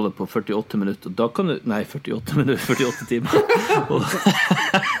din rolle på 48 minutter. Og da kan du... Nei, 48 minutter, 48 timer.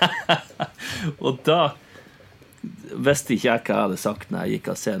 Og da visste ikke jeg hva jeg hadde sagt når jeg gikk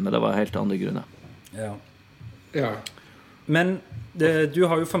av scenen, men det var helt andre grunner. Ja. Men du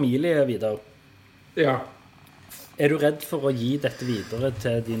har jo familie, Vidar. Ja. Er du redd for å gi dette videre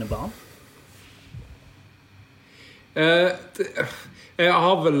til dine barn? Jeg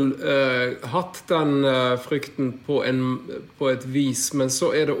har vel hatt den frykten på et vis, men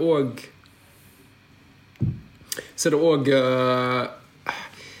så er det også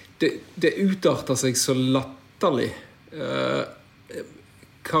det utarter seg så latterlig.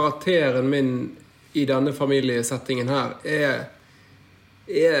 Karakteren min i denne familiesettingen her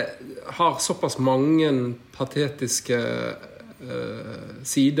har såpass mange patetiske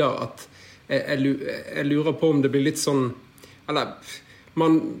sider at jeg lurer på om det blir litt sånn, eller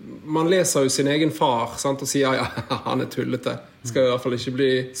man leser jo sin egen far, sant, og sier ja, han er tullete, skal i hvert fall ikke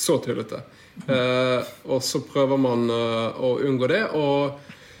bli så tullete, og så prøver man å unngå det, og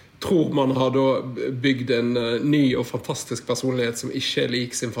tror man har da bygd en ny og fantastisk personlighet som ikke er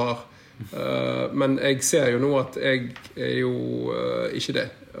lik sin far. Men jeg ser jo nå at jeg er jo ikke det,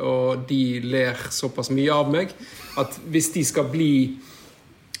 og de ler såpass mye av meg at hvis de skal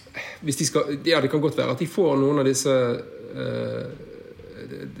ja, det kan godt være at de får noen av disse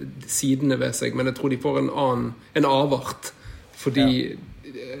sidene ved seg, men jeg tror de får en avart fordi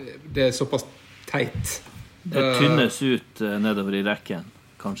det er såpass teit. Det tynnes ut nedover i rekken,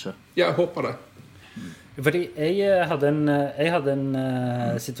 kanskje. Ja, jeg håper det. Fordi jeg hadde en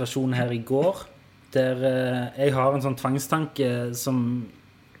situasjon her i går der jeg har en sånn tvangstanke som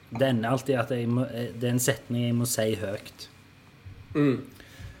det ender alltid at det er en setning jeg må si høyt.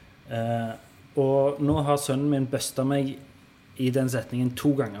 Og nå har sønnen min bøstet meg i den setningen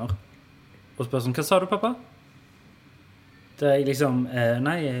 2 ganger og spør sånn, hva sa du, pappa? Der jeg liksom,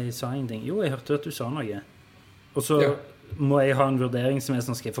 nei, jeg sa ingenting. Jo, jeg hørte at du sa noe. Og så må jeg ha en vurdering som er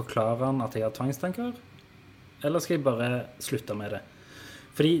sånn, skal jeg forklare han at jeg har tvangstanker? Eller skal jeg bare slutte med det?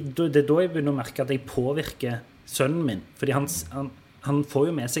 Fordi det er da jeg begynner å merke at jeg påvirker sønnen min. Fordi han får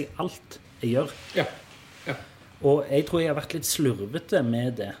jo med seg alt jeg gjør. Ja. Og jeg tror jeg har vært litt slurvete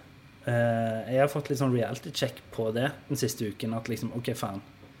med det. Jeg har fått litt sånn reality check på det den siste uken. At liksom, ok, faen.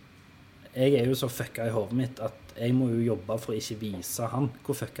 Jeg er jo så fucka i hodet mitt at jeg må jo jobbe for å ikke vise han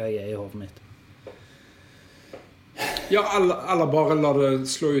hvor fucka jeg er i hodet mitt. Ja, eller bare la det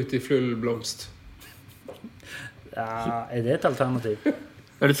slå ut i full blomst. Ja, er det et alternativ?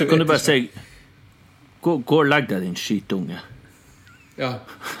 Eller så kan du bare si Gå og legg deg, din skytunge. Ja,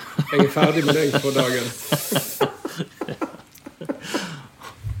 jeg ferdig med deg for dagen.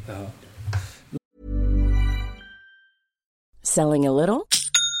 Selling a little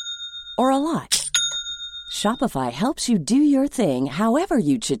or a lot? Shopify helps you do your thing however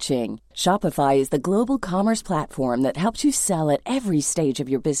you cha-ching. Shopify is the global commerce platform that helps you sell at every stage of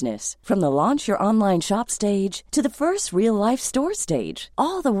your business. From the launch your online shop stage to the first real-life store stage,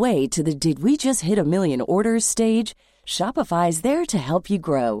 all the way to the did we just hit a million orders stage. Shopify is there to help you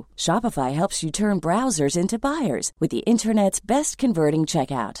grow. Shopify helps you turn browsers into buyers with the internet's best converting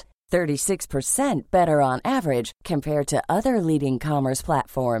checkout. 36% better on average compared to other leading commerce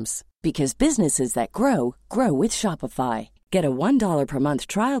platforms. Because businesses that grow, grow with Shopify. Get a $1 per month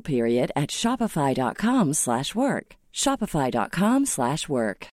trial period at shopify.com/work.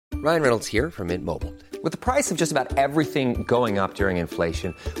 Shopify.com/work. Ryan Reynolds here from Mint Mobile. With the price of just about everything going up during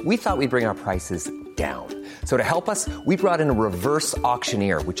inflation, we thought we'd bring our prices down. So to help us, we brought in a reverse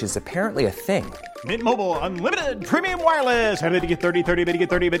auctioneer, which is apparently a thing. Mint Mobile Unlimited Premium Wireless. How to get 30, 30, how to get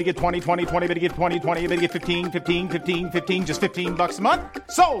 30, how to get 20, 20, 20, how to get 20, 20, how to get 15, 15, 15, 15, just $15 a month?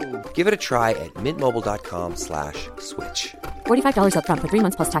 Sold! Give it a try at mintmobile.com/switch. $45 up front for 3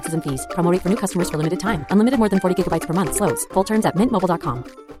 months plus taxes and fees. Promo rate for new customers for limited time. Unlimited more than 40 gigabytes per month. Slows full terms at mintmobile.com.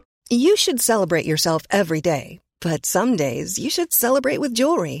 You should celebrate yourself every day, but some days you should celebrate with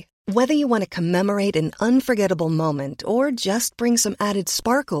jewelry. Whether you want to commemorate an unforgettable moment or just bring some added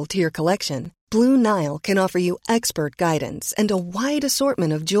sparkle to your collection, Blue Nile can offer you expert guidance and a wide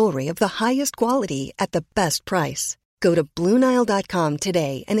assortment of jewelry of the highest quality at the best price. Go to BlueNile.com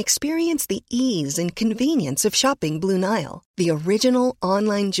today and experience the ease and convenience of shopping Blue Nile, the original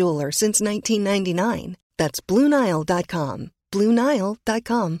online jeweler since 1999. That's BlueNile.com.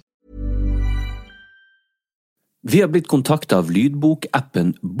 BlueNile.com. Vi har blitt kontaktet av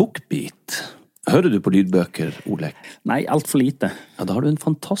lydbokappen BookBeat. Hører du på lydbøker, Olek? Nei, alt for lite. Ja, da har du en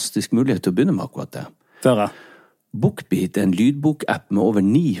fantastisk mulighet til å begynne med akkurat det. Føre. BookBeat er en lydbokapp med over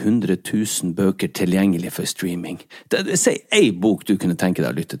 900 000 bøker tilgjengelig for streaming. Si en bok du kunne tenke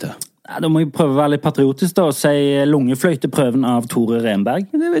deg å lytte til. Ja, da må jeg prøve å være litt patriotisk da, og si Lungefløyteprøven av Tore Renberg.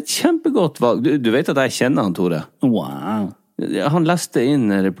 Det er et kjempegodt valg. Du vet at jeg kjenner han, Tore. Wow. Han leste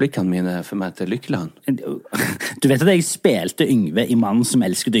inn replikkene mine for meg til Lykkeland. Du vet at jeg spilte Yngve i Mannen som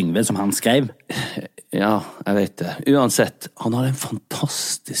elsket Yngve, som han skrev? Ja, jeg vet det. Uansett, han har en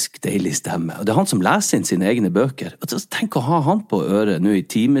fantastisk deilig stemme. Og det er han som leser inn sine egne bøker. Tenk å ha han på øret nå i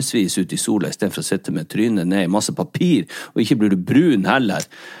timesvis ute i sola, i stedet for å sitte med trynet ned i masse papir, og ikke blir du brun heller.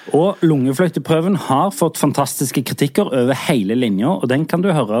 Og Lungefløyteprøven har fått fantastiske kritikker over hele linja, og den kan du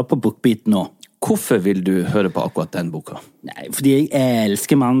høre på BookBeat nå. Hvorfor vil du høre på akkurat den boka? Nei, fordi jeg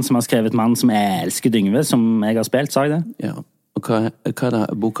elsker mannen som har skrevet Mannen som elsker Yngve, som jeg har spilt, sa jeg det? Ja, og hva er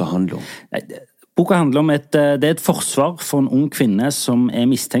det boka handler om? Nei, boka handler om det er et forsvar for en ung kvinne som er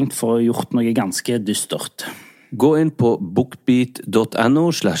mistenkt for å ha gjort noe ganske dystert. Gå inn på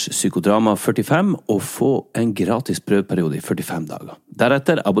bookbeat.no/psykodrama45 og få en gratis prøveperiode i 45 dager.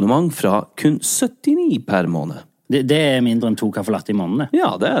 Deretter abonnement fra kun 79 per måned. Det er mindre enn 2 kaffelatte i måneden?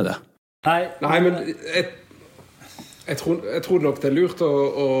 Ja, det er det. Nei, men jeg tror nok det er lurt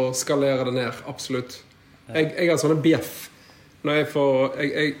å skalere det ned, absolutt. Jeg har sånne bjeff. Når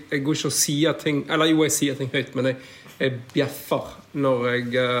jeg går ikke og sier ting, eller jo, jeg sier ting høyt, men jeg bjeffer når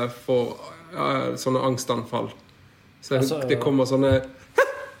jeg får sånne angstanfall. Så det kommer sånne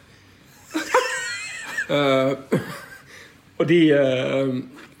og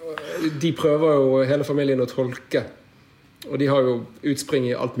de prøver jo hele familien å tolke. Og de har jo utspring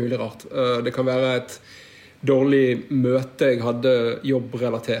i alt mulig rart. Det kan være et dårlig møte jeg hadde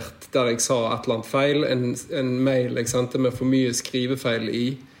jobbrelatert, der jeg sa et eller annet feil, en mail jeg sendte med for mye skrivefeil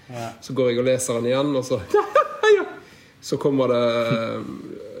i. Ja. Så går jeg og leser den igjen, og så kommer det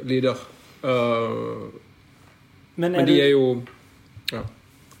lyder. Men de er jo ja.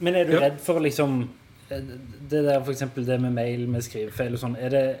 Men er du redd for liksom det der, for eksempel det med mail med skrivefeil og sånn,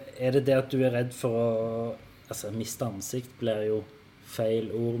 er det det at du er redd for å miste ansikt blir jo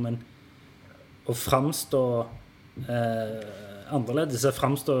feil ord, men å fremstå annerledes, å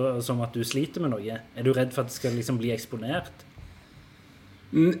fremstå som at du sliter med noe, er du redd for at det skal liksom bli eksponert?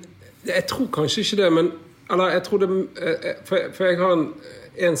 Jeg tror kanskje ikke det, men eller jeg tror det, for jeg har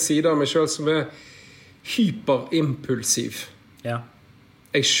en side av meg selv som er hyperimpulsiv. Ja.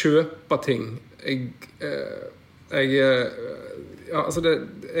 Jeg kjøper ting. Jeg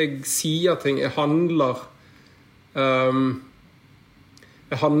sier ting, jeg handler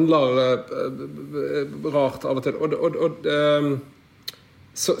rart av og til,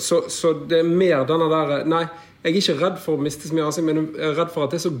 så det er mer denne der, nei, jeg er ikke redd for å miste så mye ansikt, men jeg er redd for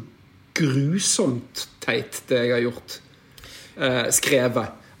at det er så grusomt teit det jeg har gjort.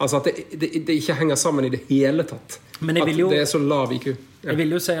 Skrevet. Altså at det ikke henger sammen i det hele tatt. Men jeg vil jo, at det så lav IQ. Jeg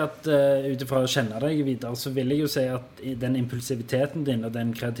vil jo si at utifra å kjenne deg videre, så vil jeg jo si at den impulsiviteten din og den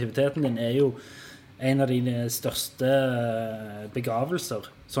kreativiteten din jo en av dine største begavelser,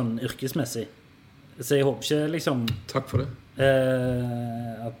 sånn yrkesmessig. Så jeg håper ikke liksom... Takk for det.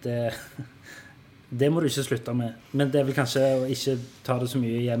 At det må du ikke slutte med. Men det vil kanskje å ikke ta det så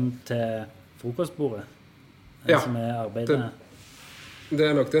mye hjem til frokostbordet. Som arbeidet. Det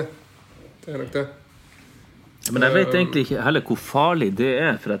nok det. Men jeg vet egentlig ikke heller hvor farlig det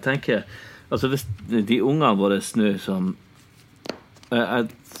for jeg tenker, altså hvis de ungene våre nå som jeg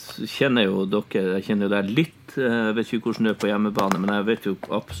kjenner jo dere litt, jeg vet ikke hvordan det på hjemmebane, men jeg vet jo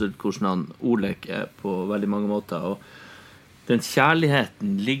absolutt hvordan han Olek på veldig mange måter, og den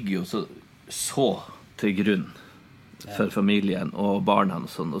kjærligheten ligger jo så til grunn for familien og barna og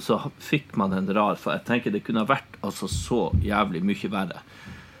sånn, og så fikk man en rar, for jeg tenker det kunne ha vært altså så jævlig mye verre,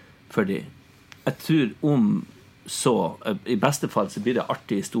 fordi jeg tror så, i beste fall så blir det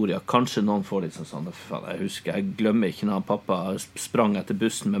artige historier, kanskje noen får litt sånn, jeg husker, jeg glemmer ikke når pappa sprang etter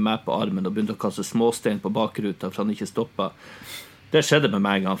bussen med meg på armen og begynte å kaste småstein på bakruta for han ikke stoppet. Det skjedde med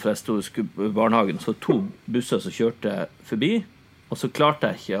meg en gang, for jeg stod i barnehagen, så 2 busser som kjørte forbi, og så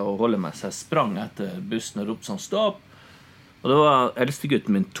klarte jeg ikke å holde meg, så jeg sprang etter bussen og ropte sånn, stopp! Og det var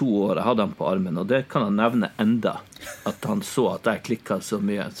eldstegutten min 2 år, jeg hadde han på armen, og det kan han nevne enda, at han så at jeg klikket så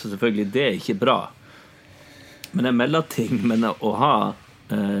mye, så selvfølgelig det ikke bra. Men det mellomting, men å ha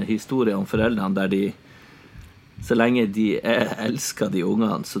historier om foreldrene der de, så lenge de elsker de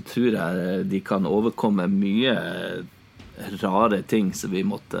ungene, så tror jeg de kan overkomme mye rare ting, så vi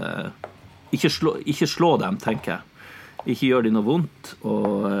måtte ikke slå dem, tenker jeg. Ikke gjør de noe vondt,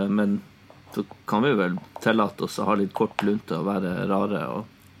 men så kan vi vel tillate oss å ha litt kort lunte og være rare, og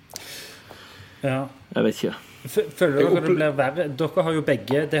jeg vet ikke. Føler dere det blir verre? Dere har jo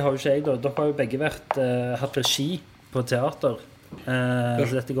begge, det har jo ikke jeg da, dere har jo begge hatt regi på teater, så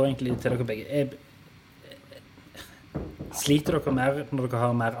dette går egentlig til dere begge. Sliter dere mer når dere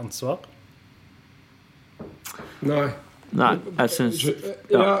har mer ansvar? Nei, jeg synes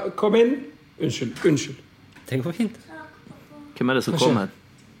ja, kom inn. Unnskyld. Det går fint. Hvem det som kommer?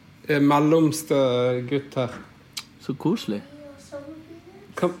 Mellomste gutt her. Så koselig.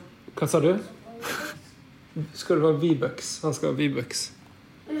 Hva sa du? Skal det være V-Bucks? Han skal ha V-Bucks.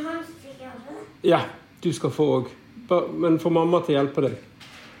 Men han skal gjøre det? Ja, du skal få også. Men få mamma til å hjelpe deg.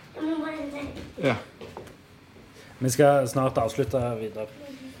 Ja. Vi skal snart avslutte videre.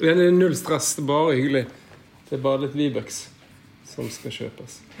 Det er null stress, det er bare hyggelig. Det er bare litt V-Bucks som skal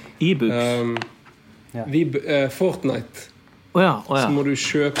kjøpes. E-Bucks? Fortnite. Så må du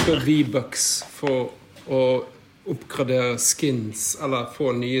kjøpe V-Bucks for å oppgradere skins, eller få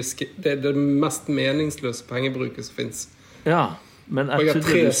nye skins. Det er det mest meningsløse pengebruket som finnes. Ja, men jeg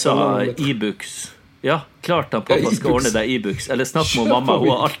trodde du sa e-books. Ja, klart at pappa skal ordne deg e-books. Eller snakk med mamma, hun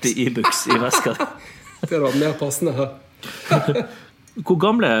har alltid e-books i veska. Det var mer passende her. Hvor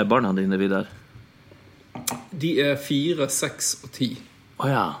gamle er barna dine, Vidar? De er 4, 6 og 10.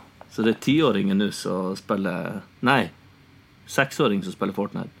 Åja, så det er 10-åringen nå som spiller... Nei, 6-åring som spiller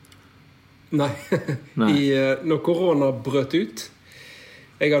Fortnite. Nei. Når korona brøt ut,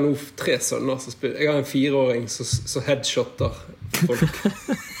 jeg har nå 3 sønner som spiller. Jeg har en 4-åring som headshotter folk.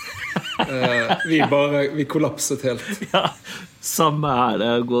 Vi kollapset helt. Ja, samme her.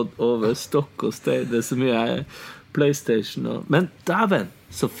 Jeg har gått over stokk og stein. Det er så mye PlayStation. Men dæven,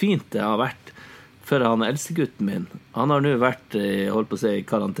 så fint det har vært for han eldstegutten min. Han har nå vært, holdt på å si, i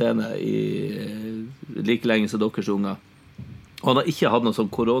karantene like lenge som deres unger. Og han har ikke hatt noen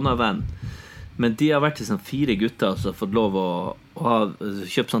sånn koronavenn. Men de har vært sånn 4 gutter som har fått lov å ha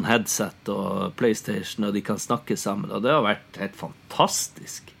kjøpt sånn headset og PlayStation, og de kan snakke sammen. Og det har vært helt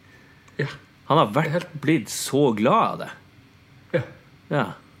fantastisk. Ja. Han har blitt så glad av det. Ja,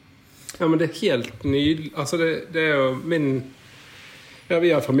 men det er helt nydelig. Altså det er jo min... Ja,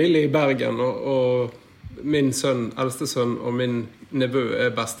 vi har familie i Bergen, og min sønn, eldste sønn, og min nevø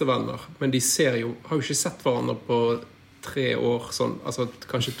er bestevenner. Men de har jo ikke sett hverandre på 3 år, sånn, altså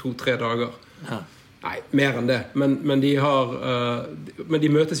kanskje 2-3 dager. Ja. Nei, mer enn det. Men de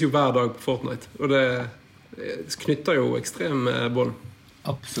møtes jo hver dag på Fortnite, og det knytter jo ekstrem bånd.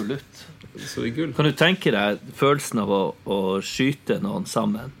 Absolutt. Så det er gull. Kan du tenke deg følelsen av å skyte noen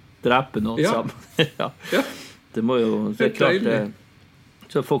sammen? Drepe noen sammen? Ja. Det må jo... Det er klart det...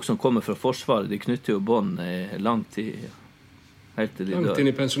 Så folk som kommer fra forsvaret, de knytter jo bånd i lang tid. Helt til de dør. Langt inn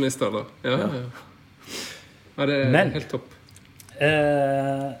i pensjonister, da. Ja. Ja, det er helt topp.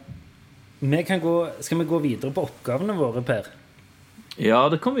 Skal vi gå videre på oppgavene våre, Per? Ja,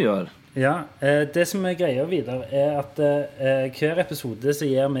 det kan vi gjøre. Ja, det som greia videre at hver episode så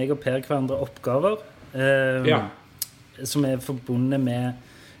gir meg og Per hverandre oppgaver som forbundet med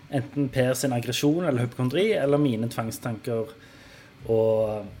enten Per sin aggresjon eller hypokondri, eller mine tvangstanker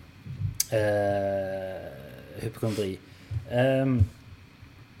og hypokondri.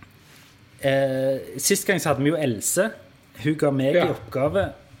 Sist gang så hadde vi jo Else. Hun ga meg i oppgave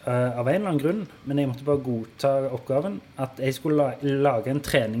av en eller annen grunn, men jeg måtte bare godta oppgaven, at jeg skulle lage en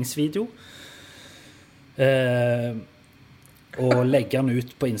treningsvideo og legge den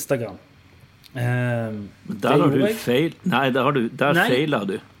ut på Instagram. Der har du feil. Nei, der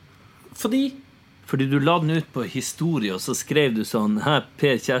feilet du. Fordi du la den ut på historie, og så skrev du sånn: her,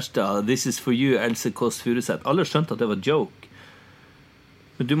 Per Kjærstad, this is for you, Else Kåss Furuseth. Alle skjønte at det var joke.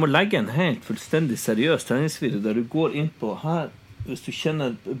 Men du må legge en helt fullstendig seriøs treningsvideo der du går inn på her. Hvis du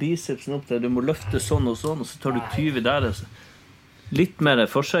kjenner bicepsen opp der, du må løfte sånn og sånn, og så tar du 20 der. Litt mer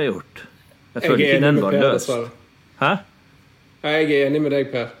forseggjort. Jeg føler ikke den var løs. Hæ? Jeg er enig med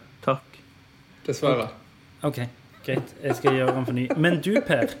deg, Per. Takk. Dessverre. Ok, greit. Jeg skal gjøre den for ny. Men du,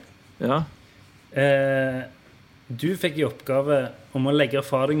 Per. Ja? Du fikk i oppgave om å legge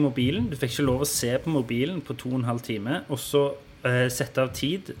fra deg mobilen. Du fikk ikke lov å se på mobilen på 2,5 timer, og så sette av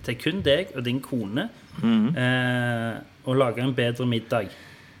tid til kun deg og din kone og lage en bedre middag.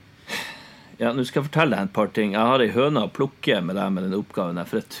 Ja, nå skal jeg fortelle deg en par ting. Jeg har en høne å plukke med deg med den oppgaven her,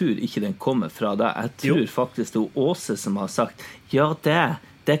 for jeg tror ikke den kommer fra deg. Jeg tror faktisk det er Åse som har sagt ja,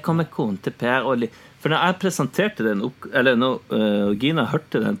 det kommer kone til Per. For når jeg presenterte den eller når Gina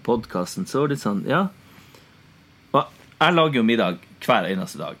hørte den podcasten, så var det sånn, ja, jeg lager jo middag hver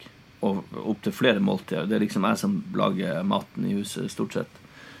eneste dag, og opp til flere måltider. Det er liksom jeg som lager maten i huset stort sett.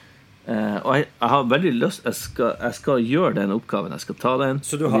 Og jeg har veldig lyst, jeg skal gjøre den oppgaven, jeg skal ta den.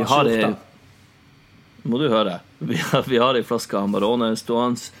 Så du har ikke gjort det? Må du høre. Vi har en flaske Amarone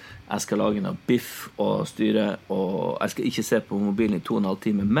stående. Jeg skal lage noe biff og styre, og jeg skal ikke se på mobilen i 2,5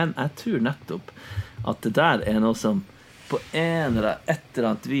 timer. Men jeg tror nettopp at det der er noe som på et eller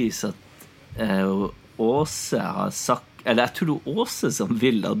annet vis at Åse har sagt, eller jeg tror det er Åse som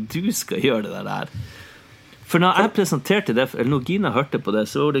vil at du skal gjøre det der. For når jeg presenterte det, eller når Gina hørte på det,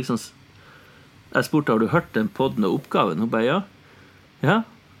 så var det liksom, jeg spurte, har du hørt den podden og oppgaven? Hun bare, ja,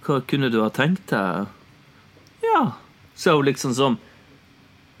 hva kunne du ha tenkt deg? Ja, så hun liksom sånn,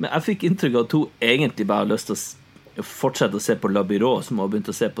 men jeg fikk inntrykk av at hun egentlig bare har lyst til å fortsette å se på La Byrå, som hun har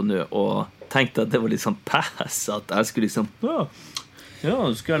begynt å se på nå, og tenkte at det var liksom pass, at jeg skulle liksom, ja,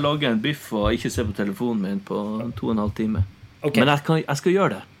 skal jeg lage en biff og ikke se på telefonen min på 2,5 timer. Okay. Men jeg skal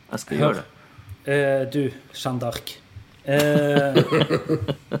gjøre det. Jeg skal gjøre det. Du, Jeanne d'Arc.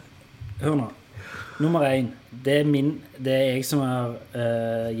 Hør nå. Nummer 1, det er jeg som har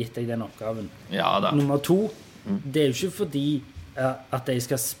gitt deg den oppgaven. Ja da. Nummer 2, det er jo ikke fordi at jeg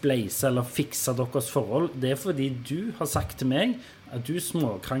skal spleise eller fikse deres forhold. Det er fordi du har sagt til meg at du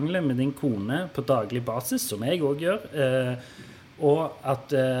småkrangler med din kone på daglig basis, som jeg også gjør, og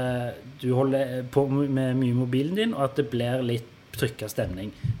at du holder på med mye mobilen din, og at det blir litt trykket stemning.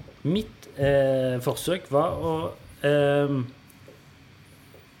 Mitt forsøk var å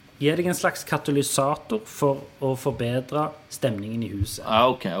gi deg en slags katalysator for å forbedre stemningen i huset. Ja,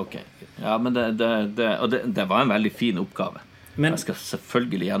 ok. Ja, men det var en veldig fin oppgave. Men jeg skal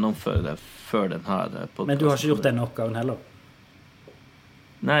selvfølgelig gjennomføre det før denne podcasten. Men du har ikke gjort denne oppgaven heller?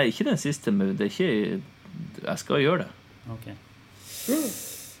 Nei, ikke den siste, men det er ikke, jeg skal gjøre det. Ok.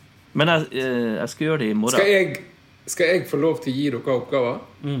 Men jeg skal gjøre det i morgen. Skal jeg få lov til å gi dere oppgaver?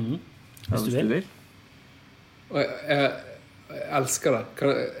 Hvis du vil. Jeg elsker det.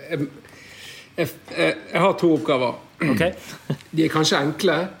 Jeg har 2 oppgaver. Okay. De er kanskje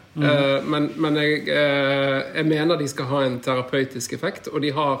enkle, men jeg mener de skal ha en terapeutisk effekt, og de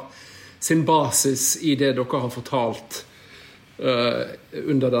har sin basis i det dere har fortalt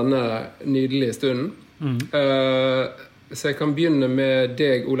under denne nydelige stunden. Så jeg kan begynne med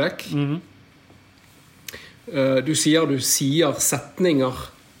deg, Olek. Du sier setninger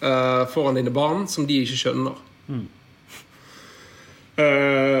foran dine barn som de ikke skjønner.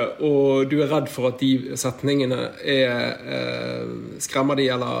 Og du er redd for at de setningene skremmer de,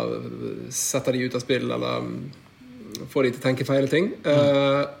 eller setter de ut av spill, eller får de til å tenke feil ting.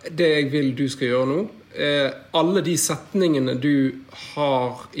 Det jeg vil du skal gjøre nå, alle de setningene du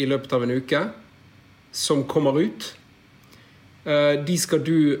har i løpet av en uke som kommer ut, de skal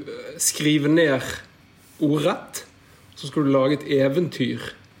du skrive ned ordrett, så skal du lage et eventyr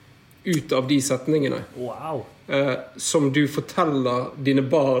ut av de setningene. Wow. Som du forteller dine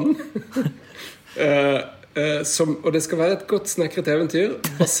barn. Og det skal være et godt snekret eventyr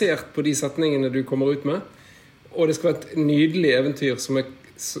basert på de setningene du kommer ut med. Og det skal være et nydelig eventyr som er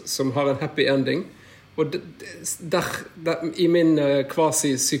som har en happy ending. Og i min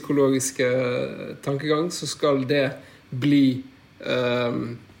kvasi-psykologiske tankegang så skal det bli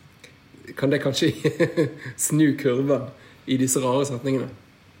kan det kanskje snu kurven i disse rare setningene.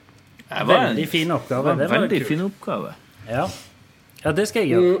 Veldig fin oppgave. Det var veldig fin oppgave. Ja, det skal jeg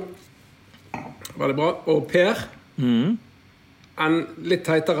gjøre. Veldig bra. Og Per, en litt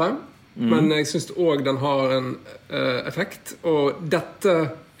teitere, men jeg synes også den har en effekt. Og dette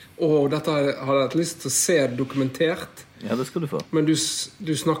hadde jeg hatt lyst til å se dokumentert. Ja, det skal du få. Men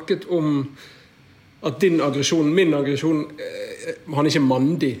du snakket om at min aggresjon, han ikke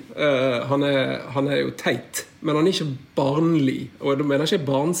mandig. Han jo teit, men han ikke barnlig. Og jeg mener ikke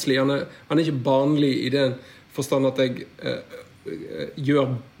barnslig, han ikke barnlig i den forstand at jeg gjør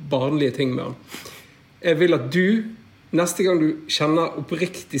barnlige ting med han. Jeg vil at du, neste gang du kjenner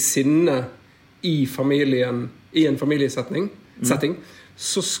oppriktig sinne i en familiesetting,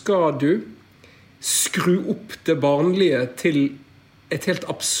 så skal du skru opp det barnlige til et helt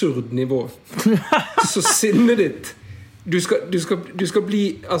absurd nivå. Så sinnet ditt du skal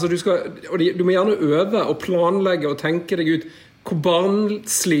bli altså du må gjerne øve og planlegge og tenke deg ut hvor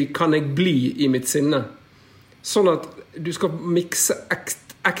barnslig kan jeg bli i mitt sinne, sånn at du skal mikse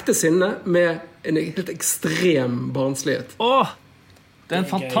ekte sinne med en helt ekstrem barnslighet. Det en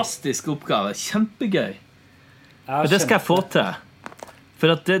fantastisk oppgave, kjempegøy. Det skal jeg få til. For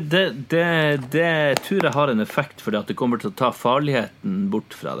at det tror jeg har en effekt, fordi at det kommer til å ta farligheten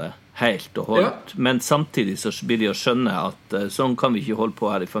bort fra det helt og holdt. Men samtidig så blir de å skjønne at sånn kan vi ikke holde på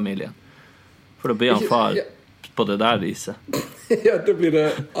her i familien. For da blir han far på det der viset. Ja, da blir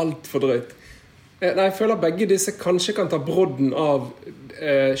det alt for drøyt. Nei, jeg føler begge disse kanskje kan ta brodden av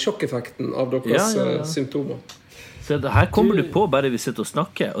sjokkeffekten av deres symptomer. Så her kommer du på bare vi sitter og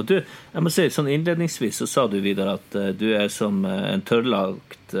snakker. Og du, jeg må si, sånn innledningsvis så sa du videre at du som en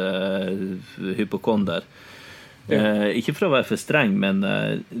tørrlagt hypokonder. Ikke for å være for streng, men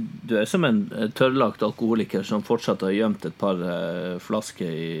du som en tørrlagt alkoholiker som fortsatt har gjemt et par flasker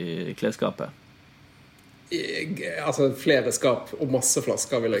i klesskapet. Altså flere skap og masse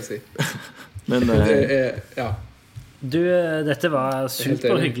flasker, vil jeg si. Men Du, dette var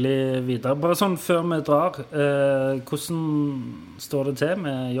superhyggelig videre. Bare sånn før vi drar, hvordan står det til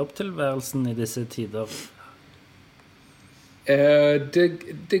med jobbtilværelsen i disse tider?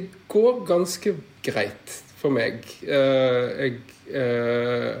 Det går ganske greit for meg. Jeg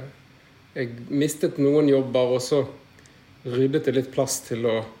mistet noen jobber, og så ryddet det litt plass til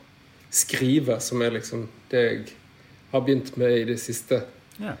å skrive, som liksom det jeg har begynt med i det siste.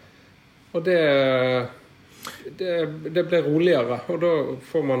 Ja. Og det ble roligere, og da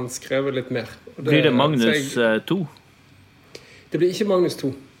får man skrevet litt mer. Blir det Magnus 2? Det blir ikke Magnus 2.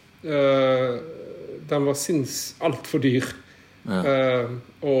 Den var alt for dyr.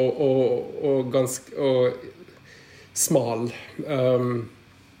 Og smal.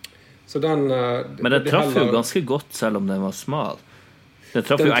 Så den Men det traff jo ganske godt selv om den var smal. Det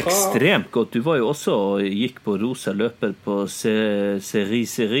traff jo ekstremt godt. Du var jo også og gikk på rosa løper på Serie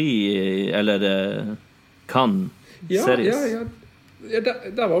eller Cannes series. Ja,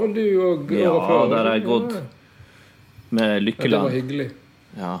 der var vel du og ja, der har jeg gått med Lykkeland. Det var hyggelig.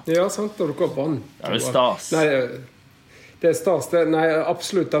 Ja, sant, og dere vant. Det er stas. Nei, det er stas. Nei,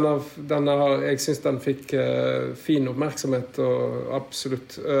 absolutt. Jeg synes den fikk fin oppmerksomhet, og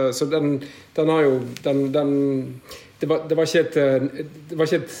absolutt. Så den har jo det var ikke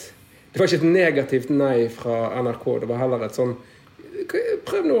et negativt nei fra NRK. Det var heller et sånn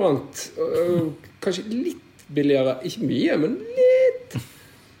prøv noe annet. Kanskje litt billigere. Ikke mye, men litt.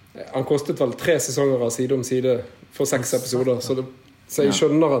 Han kostet vel 3 sesonger av Side om side for 6 episoder. Så jeg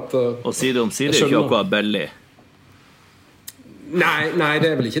skjønner at og Side om side er ikke akkurat billig. Nei, det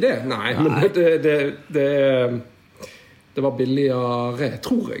er vel ikke det. Nei. Men det var billigere,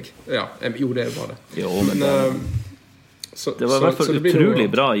 tror jeg. Ja, jo, det var det. Jo, men det var i hvert fall utrolig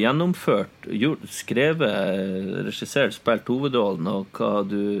bra gjennomført, skrevet, regissert, spilt hovedrollen, og hva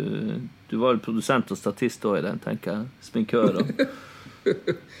du var produsent og statist også i den, tenker jeg. Sminkør og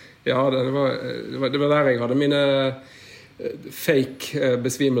ja, det var der jeg hadde mine fake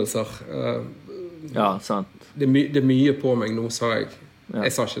besvimelser. Ja, sant. Det er mye på meg nå, sa jeg.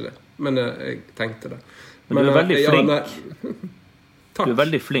 Jeg sa ikke det, men jeg tenkte det. Men du er veldig flink. Takk. Du er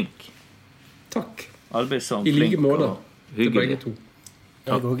veldig flink. Takk. Arbeidsom, flink. I like måte. Hyggelig. Til begge to.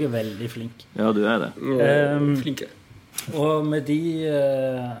 Jeg også er veldig flink. Ja, du er det. Flinke. Og med de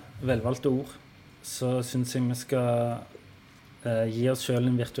velvalgte ord, så synes jeg vi skal gi oss selv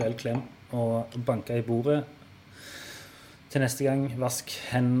en virtuell klem og banke i bordet. Til neste gang, vask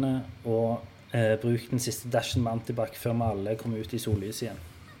hendene og bruk den siste dashen med antibac før vi alle kommer ut i sollyset igjen.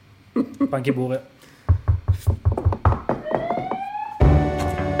 Bank i bordet.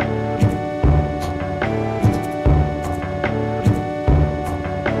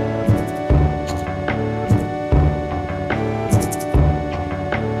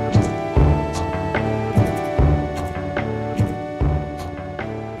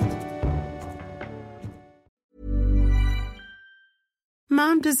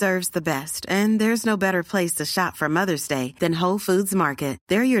 Mom deserves the best, and there's no better place to shop for Mother's Day than Whole Foods Market.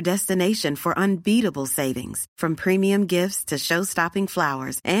 They're your destination for unbeatable savings, from premium gifts to show-stopping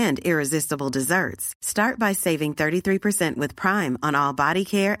flowers and irresistible desserts. Start by saving 33% with Prime on all body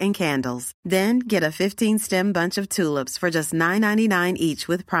care and candles. Then get a 15-stem bunch of tulips for just $9.99 each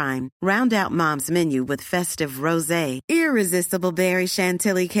with Prime. Round out Mom's menu with festive rosé, irresistible berry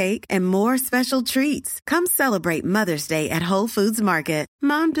chantilly cake, and more special treats. Come celebrate Mother's Day at Whole Foods Market.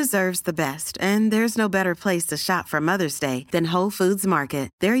 Mom deserves the best, and there's no better place to shop for Mother's Day than Whole Foods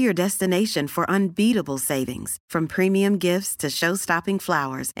Market. They're your destination for unbeatable savings, from premium gifts to show-stopping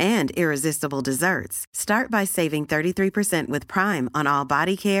flowers and irresistible desserts. Start by saving 33% with Prime on all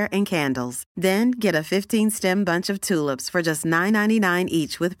body care and candles. Then get a 15-stem bunch of tulips for just $9.99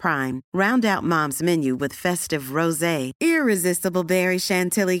 each with Prime. Round out Mom's menu with festive rosé, irresistible berry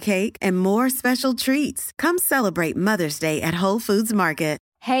chantilly cake, and more special treats. Come celebrate Mother's Day at Whole Foods Market.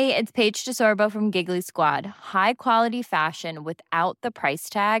 Hey, it's Paige DeSorbo from Giggly Squad. High quality fashion without the price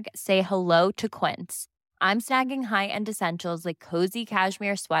tag. Say hello to Quince. I'm snagging high-end essentials like cozy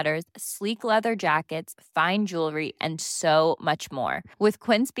cashmere sweaters, sleek leather jackets, fine jewelry, and so much more. With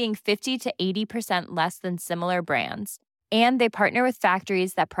Quince being 50 to 80% less than similar brands. And they partner with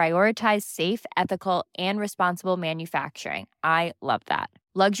factories that prioritize safe, ethical, and responsible manufacturing. I love that.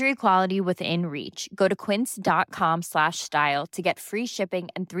 Luxury quality within reach. Go to quince.com/style to get free shipping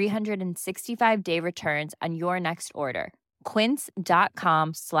and 365-day returns on your next order.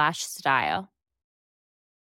 Quince.com/style.